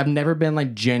like I've never been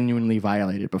like genuinely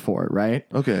violated before, right?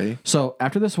 Okay. So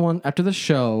after the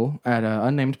show at an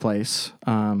unnamed place,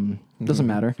 doesn't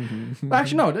matter.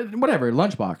 Actually, no, whatever.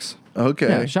 Lunchbox. Okay.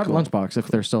 Yeah, shout out to Lunchbox if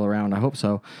they're still around. I hope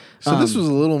so. So this was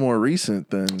a little more recent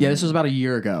than. Yeah, this was about a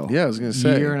year ago. Yeah, I was gonna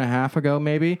say a year and a half ago,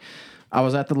 maybe. I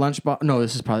was at the Lunchbox. No,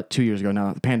 this is probably 2 years ago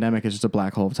now. The pandemic is just a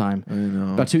black hole of time. I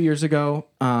know. About 2 years ago,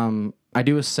 I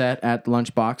do a set at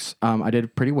Lunchbox. I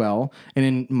did pretty well. And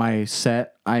in my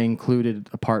set, I included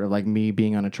a part of like me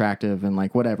being unattractive and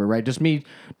like whatever, right? Just me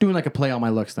doing like a play on my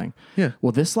looks thing. Yeah.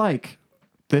 Well, this I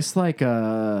feel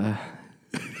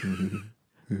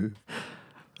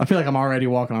like I'm already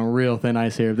walking on real thin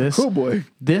ice here. Oh boy.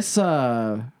 This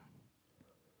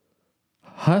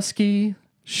husky,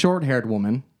 short-haired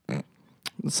woman.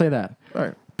 Let's say that. All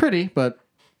right. Pretty, but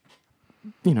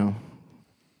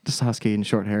just husky and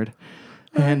short-haired.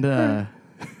 And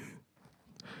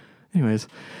anyways,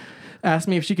 asked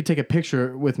me if she could take a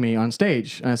picture with me on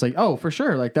stage. And I was like, oh, for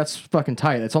sure. Like, that's fucking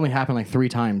tight. It's only happened like 3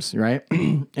 times, right?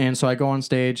 And so I go on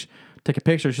stage, take a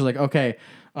picture. She's like, okay,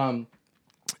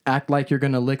 act like you're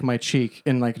going to lick my cheek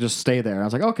and like just stay there. I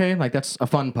was like, okay, like that's a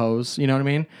fun pose. You know what I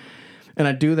mean? And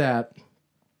I do that.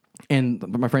 And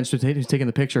my friend who's taking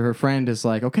the picture, her friend is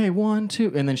like, okay, 1,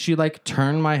 2. And then she like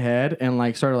turned my head and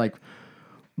like started like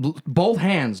both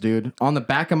hands, dude, on the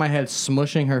back of my head,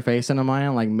 smushing her face into mine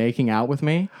and like making out with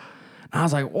me. And I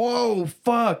was like, whoa,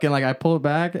 fuck. And like I pulled it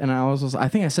back and I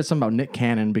think I said something about Nick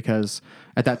Cannon because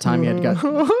at that time he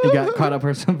got caught up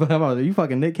for something about you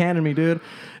fucking Nick Cannon me, dude.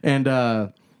 And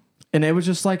it was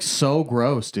just like so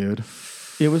gross, dude.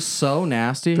 It was so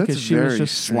nasty because she was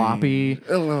just sloppy.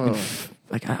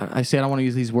 Like I say, I don't want to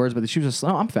use these words, but she was just,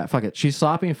 I'm fat. Fuck it. She's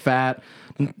sloppy and fat,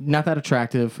 not that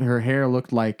attractive. Her hair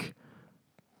looked like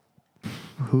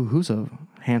who's a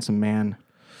handsome man?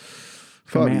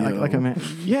 Like a man.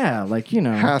 Yeah, like, you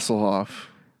know. Hasselhoff.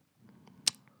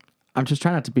 I'm just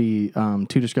trying not to be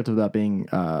too descriptive without being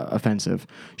offensive.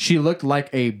 She looked like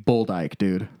a bull dyke,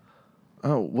 dude.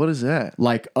 Oh, what is that?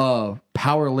 Like a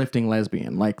powerlifting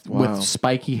lesbian, like with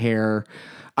spiky hair.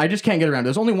 I just can't get around it.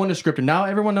 There's only one descriptor. Now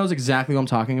everyone knows exactly what I'm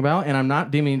talking about, and I'm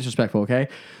not deeming disrespectful, okay?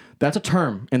 That's a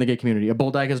term in the gay community. A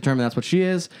bull dyke is a term, and that's what she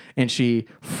is. And she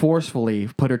forcefully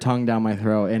put her tongue down my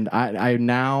throat. And I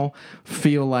now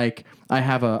feel like I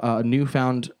have a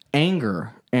newfound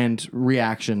anger and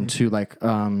reaction to like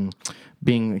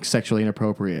being sexually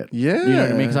inappropriate. Yeah. You know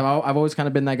what I mean? Because I've always kind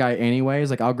of been that guy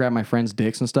anyways. Like I'll grab my friends'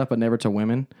 dicks and stuff, but never to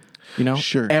women. You know?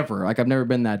 Sure. Ever. Like I've never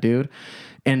been that dude.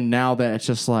 And now that it's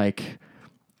just like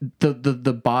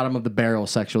the bottom of the barrel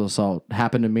sexual assault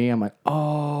happened to me, I'm like,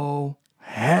 oh,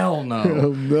 hell no. Hell no.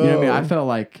 You know what I mean? I felt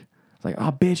like oh,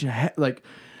 bitch, like,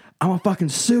 I'm gonna fucking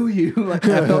sue you. Like,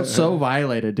 I felt so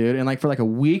violated, dude. And like for like a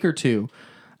week or two,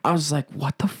 I was like,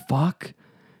 what the fuck?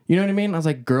 You know what I mean? I was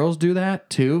like, girls do that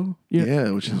too?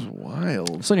 Yeah, which is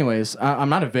wild. So anyways, I'm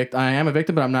not a victim. I am a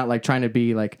victim, but I'm not like trying to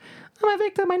be like, I'm a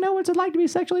victim. I know what it's like to be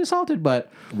sexually assaulted.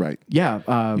 But right.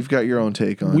 Yeah. You've got your own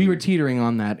take on it. We were teetering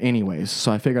on that anyways.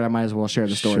 So I figured I might as well share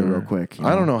the story real quick.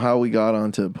 I don't know how we got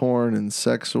onto porn and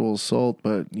sexual assault,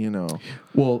 but you know.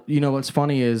 Well, you know, what's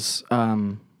funny is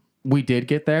we did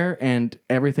get there and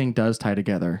everything does tie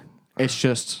together. It's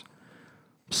just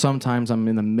sometimes I'm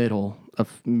in the middle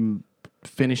of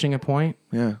finishing a point.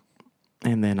 Yeah.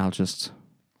 And then I'll skip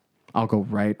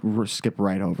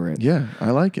right over it. Yeah, I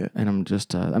like it. And I'm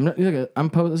just,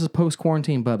 this is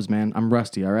post-quarantine bubs, man. I'm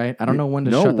rusty, all right? I don't know when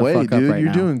to shut the fuck dude, up right now.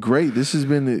 You're doing great. This has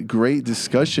been a great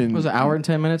discussion. It was an hour and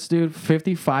 10 minutes, dude.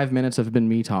 55 minutes have been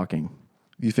me talking.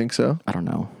 You think so? I don't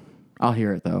know. I'll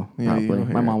hear it, though, yeah, probably.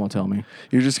 My mom will tell me.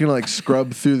 You're just going to, like,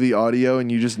 scrub through the audio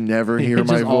and you just never hear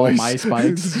my voice. All my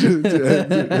spikes.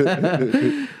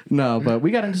 No, but we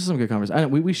got into some good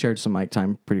conversations. We shared some mic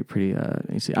time pretty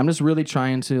easy. I'm just really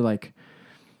trying to, like,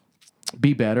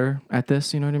 be better at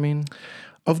this, you know what I mean?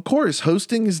 Of course,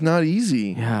 hosting is not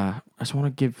easy. Yeah, I just want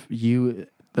to give you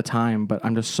the time, but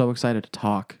I'm just so excited to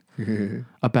talk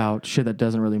about shit that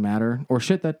doesn't really matter or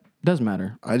shit that does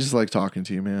matter. I just like talking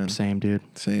to you, man. Same, dude.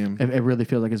 Same. It really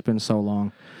feels like it's been so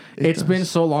long. It's been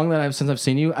so long that since I've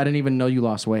seen you, I didn't even know you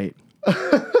lost weight.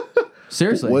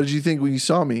 Seriously. What did you think when you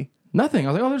saw me? Nothing.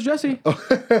 I was like, oh, there's Jesse.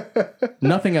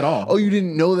 Nothing at all. Oh, you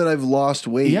didn't know that I've lost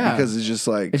weight? Yeah. Because it's just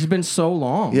like... It's been so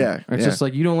long. Yeah. It's just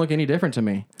like, you don't look any different to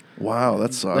me. Wow,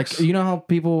 that sucks. Like, you know how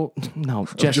people... No,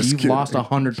 Jesse, you've lost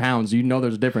 100 pounds. You know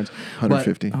there's a difference.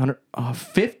 150.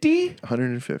 50?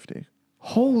 150.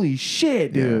 Holy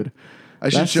shit, dude.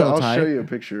 Yeah. I'll show you a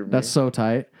picture of me. That's so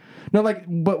tight. No, like,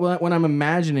 but when I'm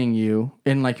imagining you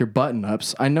in, like, your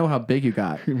button-ups, I know how big you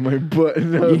got. My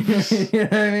button-ups. You know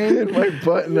what I mean? My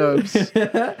button-ups.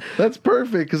 That's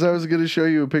perfect, because I was going to show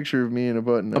you a picture of me in a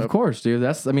button-up. Of course, dude.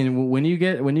 When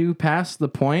you pass the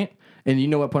point, and you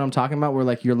know what point I'm talking about, where,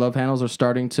 like, your love handles are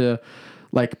starting to,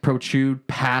 like, protrude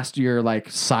past your, like,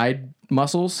 side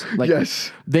muscles. Like,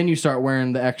 yes. Then you start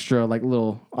wearing the extra, like,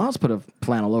 little, I'll just put a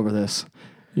flannel over this.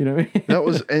 You know what I mean? That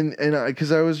was, and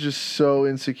because I was just so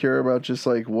insecure about just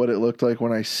like what it looked like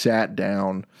when I sat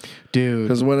down, dude.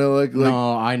 Because when I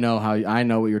no, I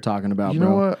know what you're talking about. You bro.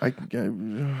 know what?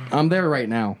 I'm there right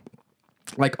now,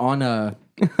 like on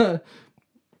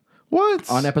what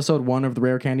on episode 1 of the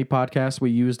Rare Candy podcast,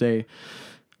 we used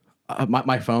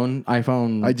my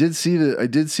iPhone. I did see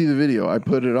the video. I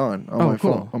put it on my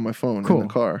phone in the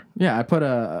car. Yeah, I put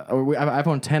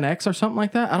iPhone 10X or something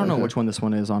like that. I don't know which one this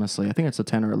one is, honestly. I think it's a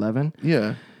 10 or 11.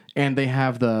 Yeah. And they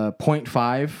have the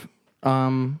 0.5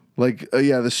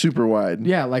 the super wide.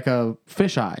 Yeah, like a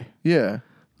fisheye. Yeah.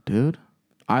 Dude,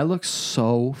 I look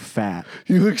so fat.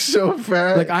 You look so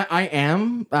fat. Like I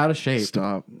am out of shape.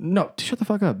 Stop. No, shut the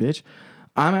fuck up, bitch.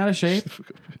 I'm out of shape,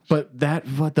 but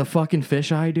the fucking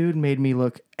fisheye, dude, made me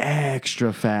look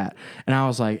extra fat. And I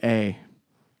was like, hey,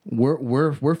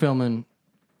 we're filming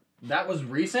That was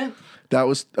recent? That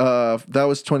was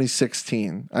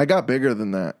 2016. I got bigger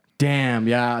than that. Damn,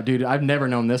 yeah, dude. I've never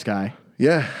known this guy.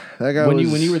 Yeah, that guy when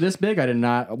you were this big,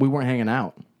 we weren't hanging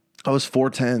out. I was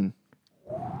 4'10".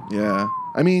 Yeah.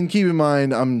 I mean, keep in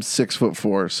mind, I'm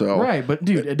 6'4", so. Right, but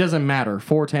dude, it doesn't matter.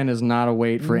 4'10" is not a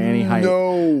weight for any height.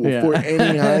 No, for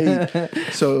any height.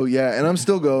 So, yeah, and I'm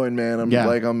still going, man.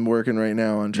 I'm working right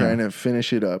now on trying to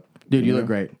finish it up. Dude, you look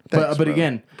great. Thanks, but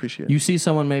again, appreciate it. You see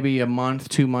someone maybe a month,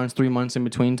 2 months, 3 months in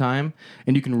between time,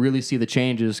 and you can really see the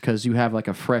changes because you have like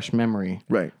a fresh memory.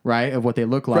 Right, of what they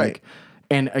look like. Right.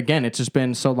 And again, it's just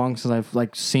been so long since I've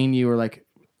like seen you or like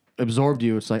absorbed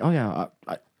you. It's like, oh yeah,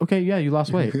 okay, yeah, you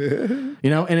lost weight. And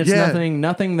it's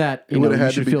nothing that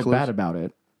you should feel bad about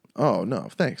it. Oh no,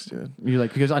 thanks, dude. You're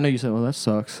like, because I know you said, well, that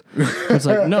sucks. It's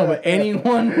like, no, but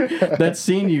anyone that's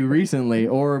seen you recently,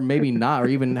 or maybe not, or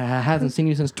even hasn't seen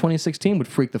you since 2016 would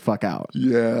freak the fuck out.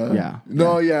 Yeah.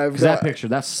 No, yeah. Because that picture,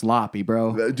 that's sloppy,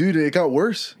 bro. Dude, it got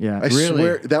worse. Yeah, I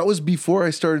swear that was before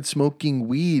I started smoking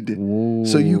weed. Ooh,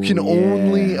 so you can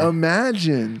only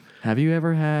imagine. Have you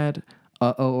ever had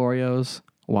Oreos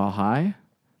while high?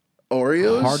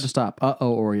 Oreos? Hard to stop.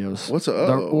 Oreos. What's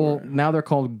Well, now they're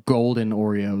called golden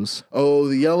Oreos. Oh,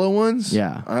 the yellow ones?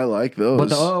 Yeah. I like those. But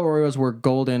the Oreos were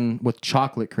golden with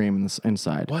chocolate cream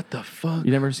inside. What the fuck?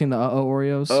 You never seen the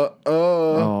Oreos?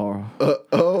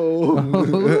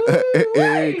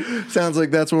 Hey, sounds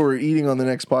like that's what we're eating on the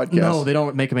next podcast. No, they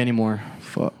don't make them anymore.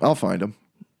 Fuck. I'll find them.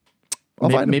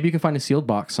 Maybe you can find a sealed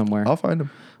box somewhere. I'll find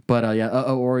them. But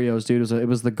Oreos, dude, it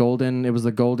was the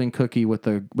golden cookie with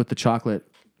the chocolate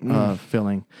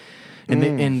filling,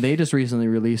 and they just recently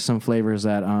released some flavors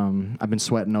that I've been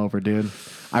sweating over, dude.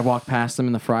 I walk past them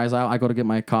in the fries aisle. I go to get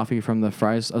my coffee from the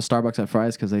fries Starbucks at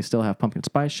Fry's because they still have pumpkin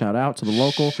spice. Shout out to the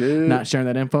local. Shit. Not sharing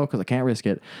that info because I can't risk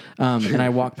it. And I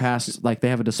walk past, like, they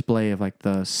have a display of like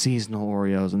the seasonal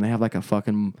Oreos, and they have like a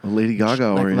fucking Lady Gaga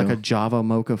Oreo, like a Java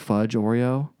mocha fudge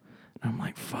Oreo. And I'm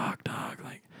like, fuck, dog.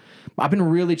 Like, I've been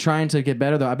really trying to get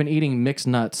better though. I've been eating mixed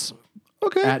nuts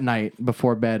at night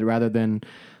before bed rather than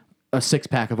a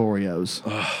 6-pack of Oreos.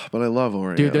 But I love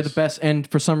Oreos. Dude, they're the best. And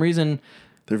for some reason,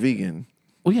 they're vegan.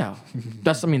 Well, yeah,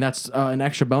 that's an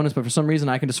extra bonus. But for some reason,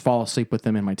 I can just fall asleep with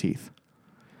them in my teeth.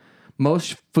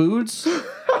 Most foods,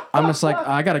 I'm just like,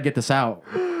 I got to get this out.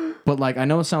 But like, I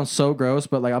know it sounds so gross,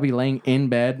 but like, I'll be laying in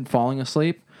bed, falling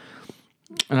asleep,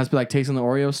 and I'll just be like tasting the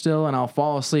Oreo still, and I'll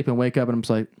fall asleep and wake up, and I'm just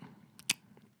like,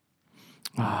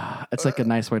 it's like a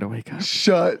nice way to wake up.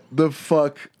 Shut the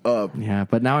fuck up. Yeah,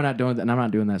 but now I'm not doing that. And I'm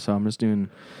not doing that, so I'm just doing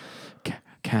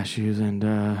cashews and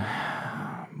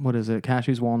what is it?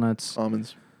 Cashews, walnuts,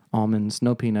 almonds.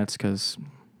 No peanuts because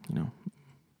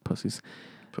pussies.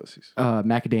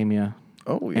 Macadamia.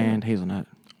 Oh yeah. And hazelnut.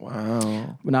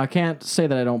 Wow. But now I can't say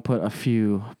that I don't put a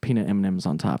few peanut M&Ms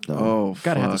on top though. Oh,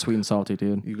 gotta have the sweet and salty,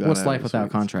 dude. What's life without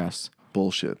contrast?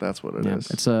 Bullshit. That's what it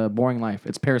is. It's a boring life.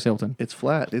 It's Paris Hilton. It's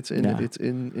flat. It's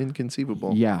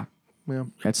inconceivable. Yeah.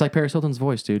 It's like Paris Hilton's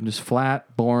voice, dude. Just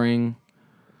flat, boring.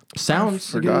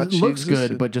 Sounds looks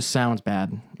good, but just sounds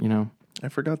bad. I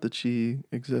forgot that she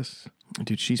exists.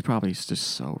 Dude, she's probably just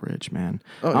so rich, man.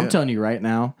 I'm telling you right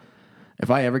now,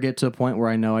 if I ever get to a point where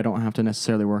I know I don't have to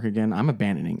necessarily work again, I'm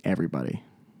abandoning everybody.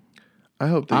 I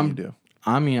hope that you do.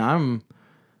 I mean, I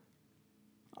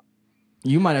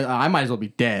might as well be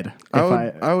dead.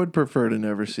 I would prefer to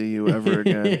never see you ever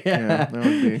again. Yeah, that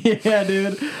would be. Yeah,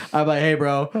 dude. I'm like, hey,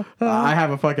 bro, I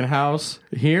have a fucking house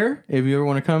here. If you ever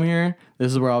want to come here,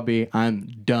 this is where I'll be.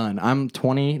 I'm done. I'm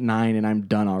 29 and I'm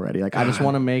done already. Like, I just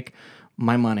want to make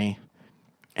my money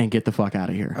and get the fuck out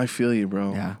of here. I feel you,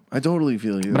 bro. Yeah, I totally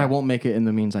feel you. But I won't make it in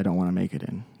the means I don't want to make it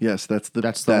in. Yes, that's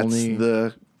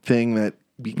the thing that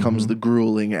becomes the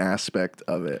grueling aspect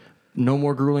of it. No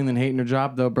more grueling than hating your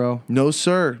job, though, bro. No,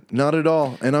 sir. Not at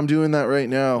all. And I'm doing that right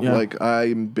now. Yeah. Like,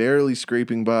 I'm barely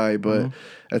scraping by, but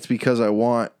that's because I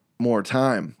want more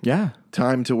time. Yeah.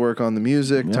 Time to work on the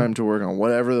music, time to work on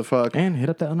whatever the fuck. And hit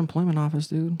up that unemployment office,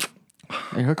 dude.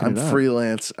 I'm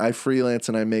freelance. I freelance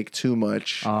and I make too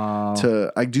much.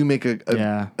 I do make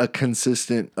a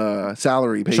consistent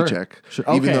salary paycheck. Sure.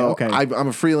 Even though I'm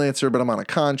a freelancer, but I'm on a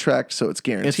contract, so it's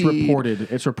guaranteed.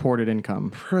 It's reported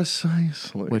income.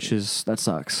 Precisely. That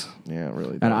sucks. Yeah, it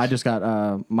really does. And I just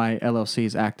got my LLC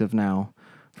is active now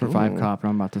for 5 Cop,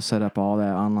 and I'm about to set up all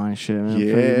that online shit. Man.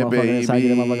 Yeah, baby. That's how I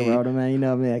get my fucking router, man. You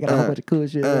know me. I got a whole bunch of cool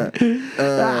shit.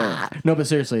 No, but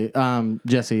seriously,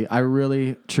 Jesse, I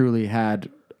really, truly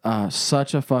had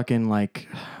such a fucking, like,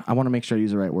 I want to make sure I use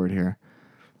the right word here.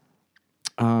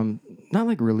 Not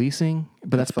like releasing,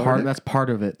 but that's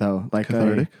part of it though. Like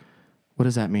cathartic. What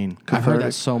does that mean? I've heard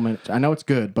that so much. I know it's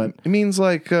good, but it means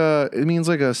like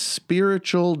a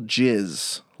spiritual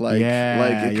jizz. Like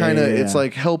it kind of it's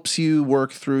like helps you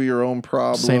work through your own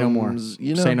problems. Say no more.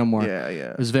 You know? Say no more. Yeah.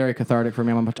 It was very cathartic for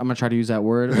me. I'm gonna try to use that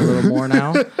word a little more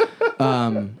now.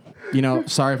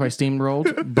 Sorry if I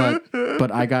steamrolled,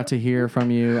 but I got to hear from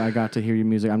you. I got to hear your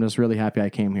music. I'm just really happy I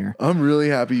came here. I'm really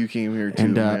happy you came here too.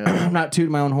 And I'm not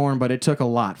tooting my own horn, but it took a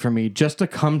lot for me just to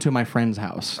come to my friend's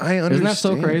house. I understand. Isn't that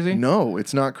so crazy? No,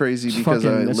 it's not crazy because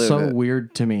it's so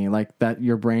weird to me, like that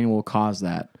your brain will cause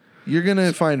that. You're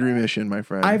gonna find remission, my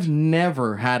friend. I've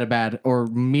never had a bad or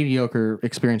mediocre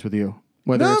experience with you.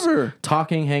 Whether it's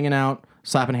talking, hanging out,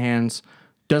 slapping hands,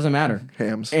 doesn't matter.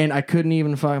 Hams. And I couldn't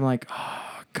even I'm like, oh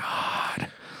God.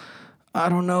 I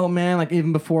don't know, man. Like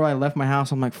even before I left my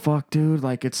house, I'm like, fuck, dude.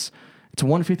 Like it's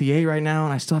 1:58 right now,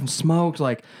 and I still haven't smoked.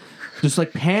 Like, just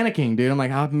like panicking, dude. I'm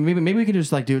like, maybe we can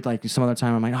just like do it like some other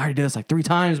time. I'm like, I already did this like 3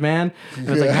 times, man. And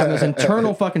it's like having this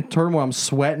internal fucking turmoil. I'm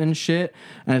sweating and shit,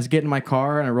 and I just get in my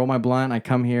car and I roll my blunt. And I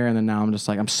come here, and then now I'm just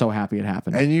like, I'm so happy it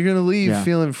happened. And you're gonna leave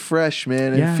feeling fresh,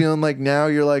 man, and feeling like now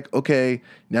you're like, okay,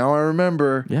 now I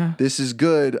remember. Yeah, this is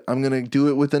good. I'm gonna do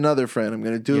it with another friend. I'm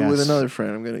gonna do it with another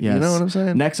friend. I'm gonna, you know what I'm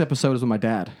saying? Next episode is with my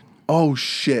dad. Oh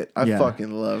shit! I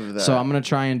fucking love that. So I'm gonna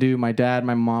try and do my dad,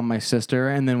 my mom, my sister,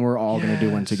 and then we're all gonna do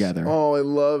one together. Oh, I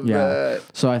love that.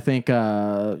 So I think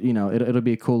it'll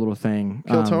be a cool little thing.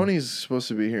 Kill Tony's supposed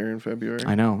to be here in February.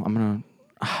 I know. I'm gonna.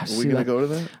 Are we gonna go to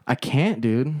that? I can't,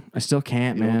 dude. I still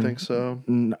can't, man. You don't think so?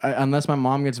 Unless my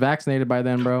mom gets vaccinated by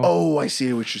then, bro. Oh, I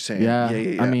see what you're saying. Yeah.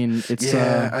 I mean, it's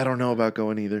I don't know about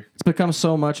going either. It's become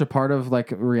so much a part of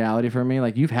like reality for me.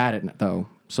 Like you've had it though,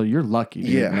 so you're lucky.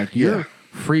 Dude. Yeah, like you're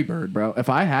free bird, bro. If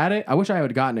I had it, I wish I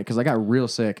would have gotten it because I got real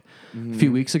sick a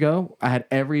few weeks ago. I had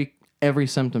every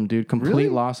symptom, dude.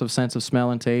 Complete loss of sense of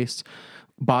smell and taste,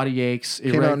 body aches.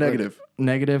 Came out negative.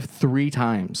 Negative 3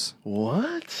 times.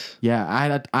 What?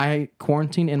 Yeah, I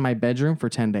quarantined in my bedroom for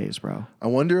 10 days, bro. I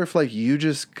wonder if like you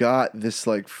just got this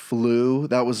like flu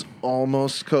that was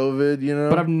almost COVID, you know?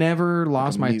 But I've never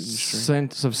lost my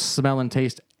sense of smell and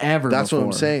taste ever. That's before.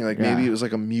 what I'm saying. Like maybe it was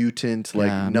like a mutant,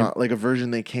 like not like a version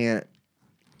they can't,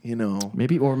 you know.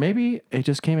 Maybe it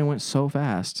just came and went so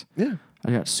fast. Yeah. I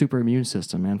got super immune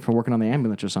system, man, for working on the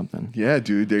ambulance or something. Yeah,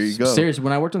 dude, there you go. Seriously,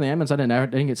 when I worked on the ambulance, I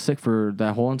didn't get sick for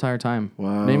that whole entire time. Wow.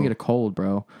 I didn't even get a cold,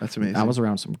 bro. That's amazing. I was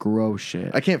around some gross shit.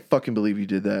 I can't fucking believe you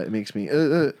did that. It makes me,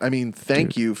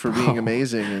 thank you for being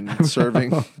amazing and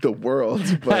serving the world.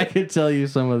 But I could tell you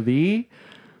some of the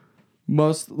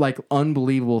most, like,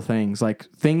 unbelievable things. Like,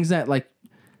 things that, like,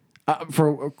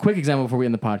 for a quick example before we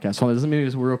end the podcast. Hold on, this is maybe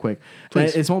just real quick.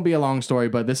 Please. It won't be a long story,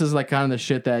 but this is, like, kind of the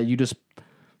shit that you just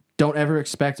don't ever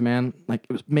expect, man. Like,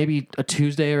 it was maybe a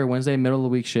Tuesday or a Wednesday, middle of the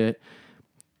week shit.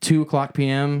 2:00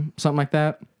 p.m., something like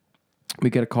that.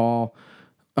 We get a call.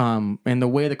 And the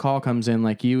way the call comes in,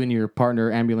 like you and your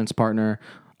partner, ambulance partner,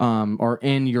 are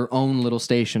in your own little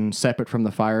station separate from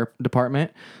the fire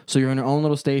department. So you're in your own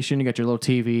little station. You got your little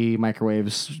TV,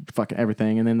 microwaves, fucking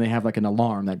everything. And then they have like an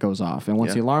alarm that goes off. And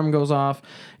once the alarm goes off,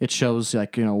 it shows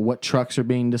like, you know, what trucks are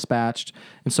being dispatched.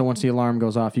 And so once the alarm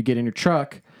goes off, you get in your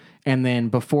truck. And then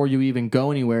before you even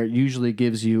go anywhere, it usually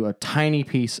gives you a tiny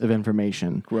piece of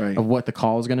information of what the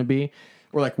call is going to be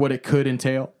or like what it could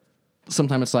entail.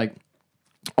 Sometimes it's like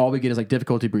all we get is like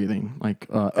difficulty breathing, like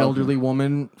elderly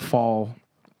woman fall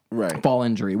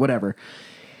injury, whatever.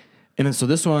 And then so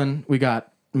this one, we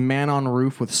got man on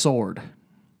roof with sword.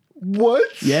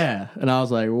 What? Yeah. And I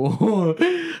was like, whoa.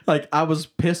 Like, I was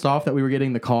pissed off that we were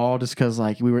getting the call just because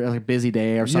like we were like a busy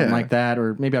day or something like that.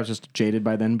 Or maybe I was just jaded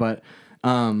by then, but...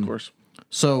 of course.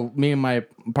 So me and my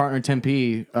partner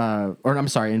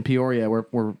in Peoria,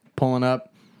 we're pulling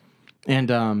up,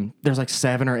 and there's like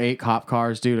 7 or 8 cop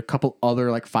cars, dude. A couple other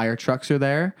like fire trucks are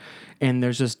there, and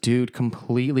there's this dude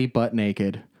completely butt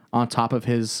naked on top of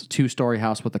his 2-story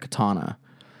house with a katana,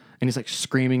 and he's like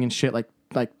screaming and shit, like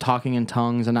talking in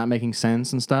tongues and not making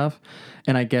sense and stuff.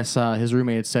 And I guess his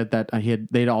roommate had said that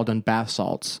they'd all done bath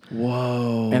salts.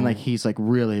 Whoa! And like he's like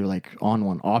really like on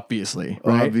one, obviously,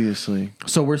 right? Obviously.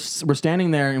 So we're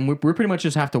standing there, and we pretty much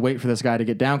just have to wait for this guy to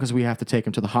get down because we have to take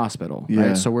him to the hospital. Yeah.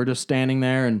 Right? So we're just standing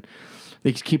there, and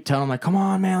they keep telling him like, "Come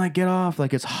on, man, like get off!"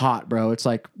 Like it's hot, bro. It's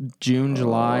like June,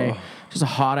 July, just a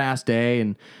hot ass day,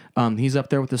 and he's up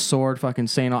there with his sword, fucking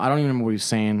saying, I don't even remember what he's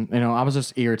saying. You know, I was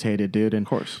just irritated, dude. And of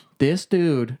course, this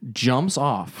dude jumps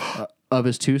off of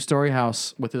his 2-story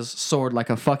house with his sword like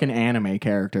a fucking anime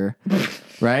character,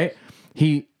 right?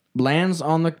 He lands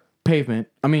on the pavement.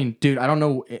 I mean, dude, I don't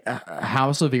know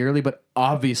how severely, but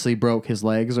obviously broke his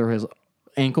legs or his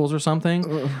ankles or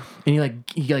something. And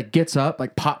he gets up,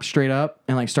 like pops straight up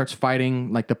and like starts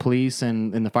fighting like the police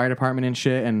and the fire department and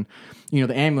shit. And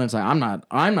the ambulance, like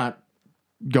I'm not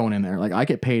going in there. Like I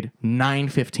get paid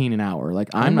 $9.15 an hour. Like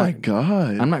I'm my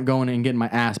God. I'm not going in and getting my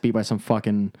ass beat by some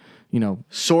fucking,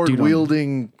 sword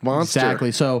wielding monster.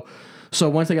 Exactly. So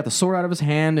once they got the sword out of his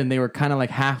hand and they were kind of like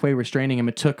halfway restraining him,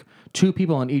 it took 2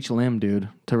 people on each limb, dude,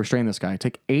 to restrain this guy. It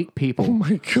took 8 people. Oh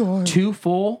my God. 2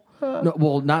 full, no,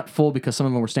 well, not full because some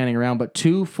of them were standing around, but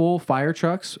 2 full fire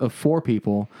trucks of 4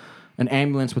 people, an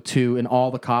ambulance with 2, and all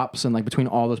the cops, and like between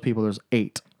all those people, there's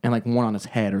 8, and like 1 on his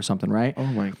head or something, right? Oh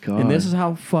my God. And this is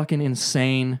how fucking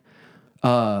insane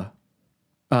bath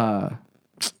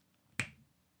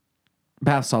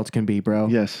salts can be, bro.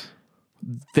 Yes.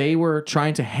 They were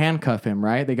trying to handcuff him,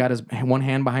 right? They got his one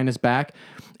hand behind his back,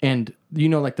 and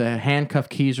like the handcuff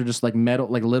keys are just like metal,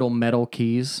 like little metal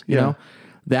keys, you know?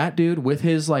 That dude with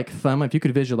his like thumb, if you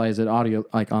could visualize it on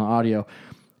audio,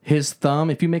 his thumb,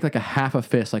 if you make like a half a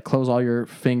fist, like close all your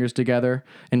fingers together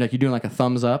and like you're doing like a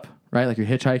thumbs up, right? Like you're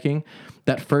hitchhiking,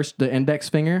 the index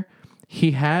finger,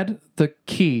 he had the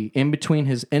key in between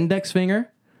his index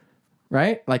finger,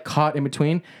 right? Like caught in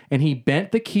between, and he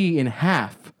bent the key in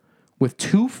half with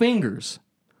 2 fingers,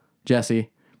 Jesse,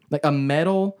 like a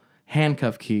metal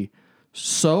handcuff key.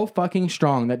 So fucking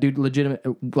strong. That dude legitimate,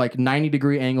 like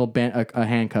 90-degree angle bent a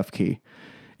handcuff key.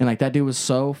 And like that dude was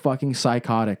so fucking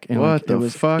psychotic. And what like, the it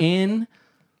was fuck?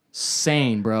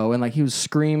 Insane, bro. And like he was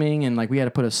screaming and like we had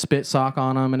to put a spit sock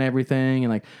on him and everything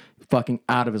and like fucking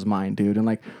out of his mind, dude. And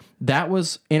like that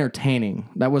was entertaining.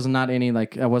 That was not any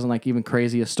like, that wasn't like even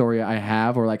crazy a story I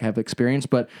have or like have experienced,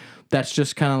 but that's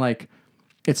just kind of like,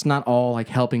 it's not all like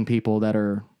helping people that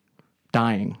are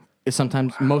dying. It's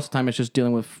sometimes, most of the time it's just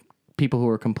dealing with people who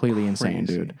are completely insane,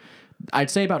 dude.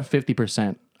 I'd say about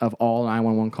 50% of all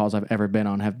 911 calls I've ever been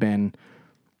on have been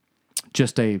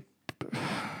just a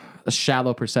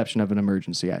shallow perception of an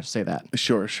emergency. I should say that.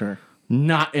 Sure.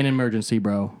 Not an emergency,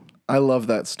 bro. I love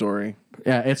that story.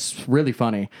 Yeah, it's really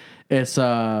funny. It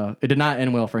did not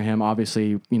end well for him.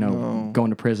 Obviously, going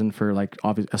to prison for like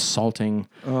assaulting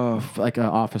like an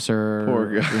officer.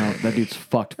 Poor guy. That dude's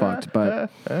fucked.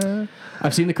 But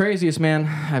I've seen the craziest, man.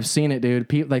 I've seen it,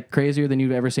 dude. Like crazier than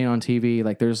you've ever seen on TV.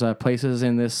 Like there's places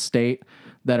in this state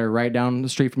that are right down the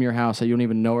street from your house that you don't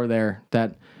even know are there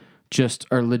that just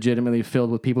are legitimately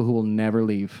filled with people who will never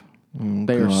leave.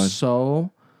 They are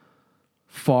so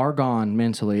far gone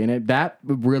mentally, and that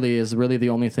really is the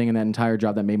only thing in that entire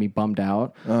job that made me bummed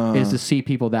out is to see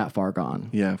people that far gone.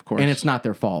 Yeah, of course. And it's not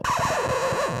their fault.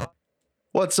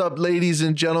 What's up, ladies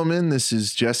and gentlemen? This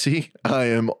is Jesse. I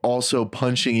am also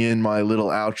punching in my little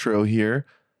outro here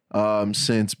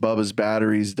since Bubba's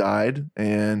batteries died,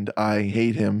 and I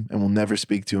hate him and will never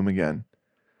speak to him again.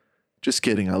 Just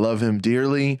kidding. I love him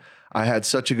dearly. I had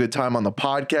such a good time on the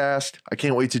podcast. I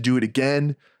can't wait to do it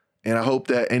again. And I hope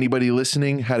that anybody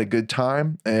listening had a good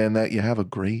time and that you have a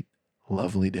great,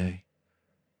 lovely day.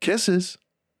 Kisses.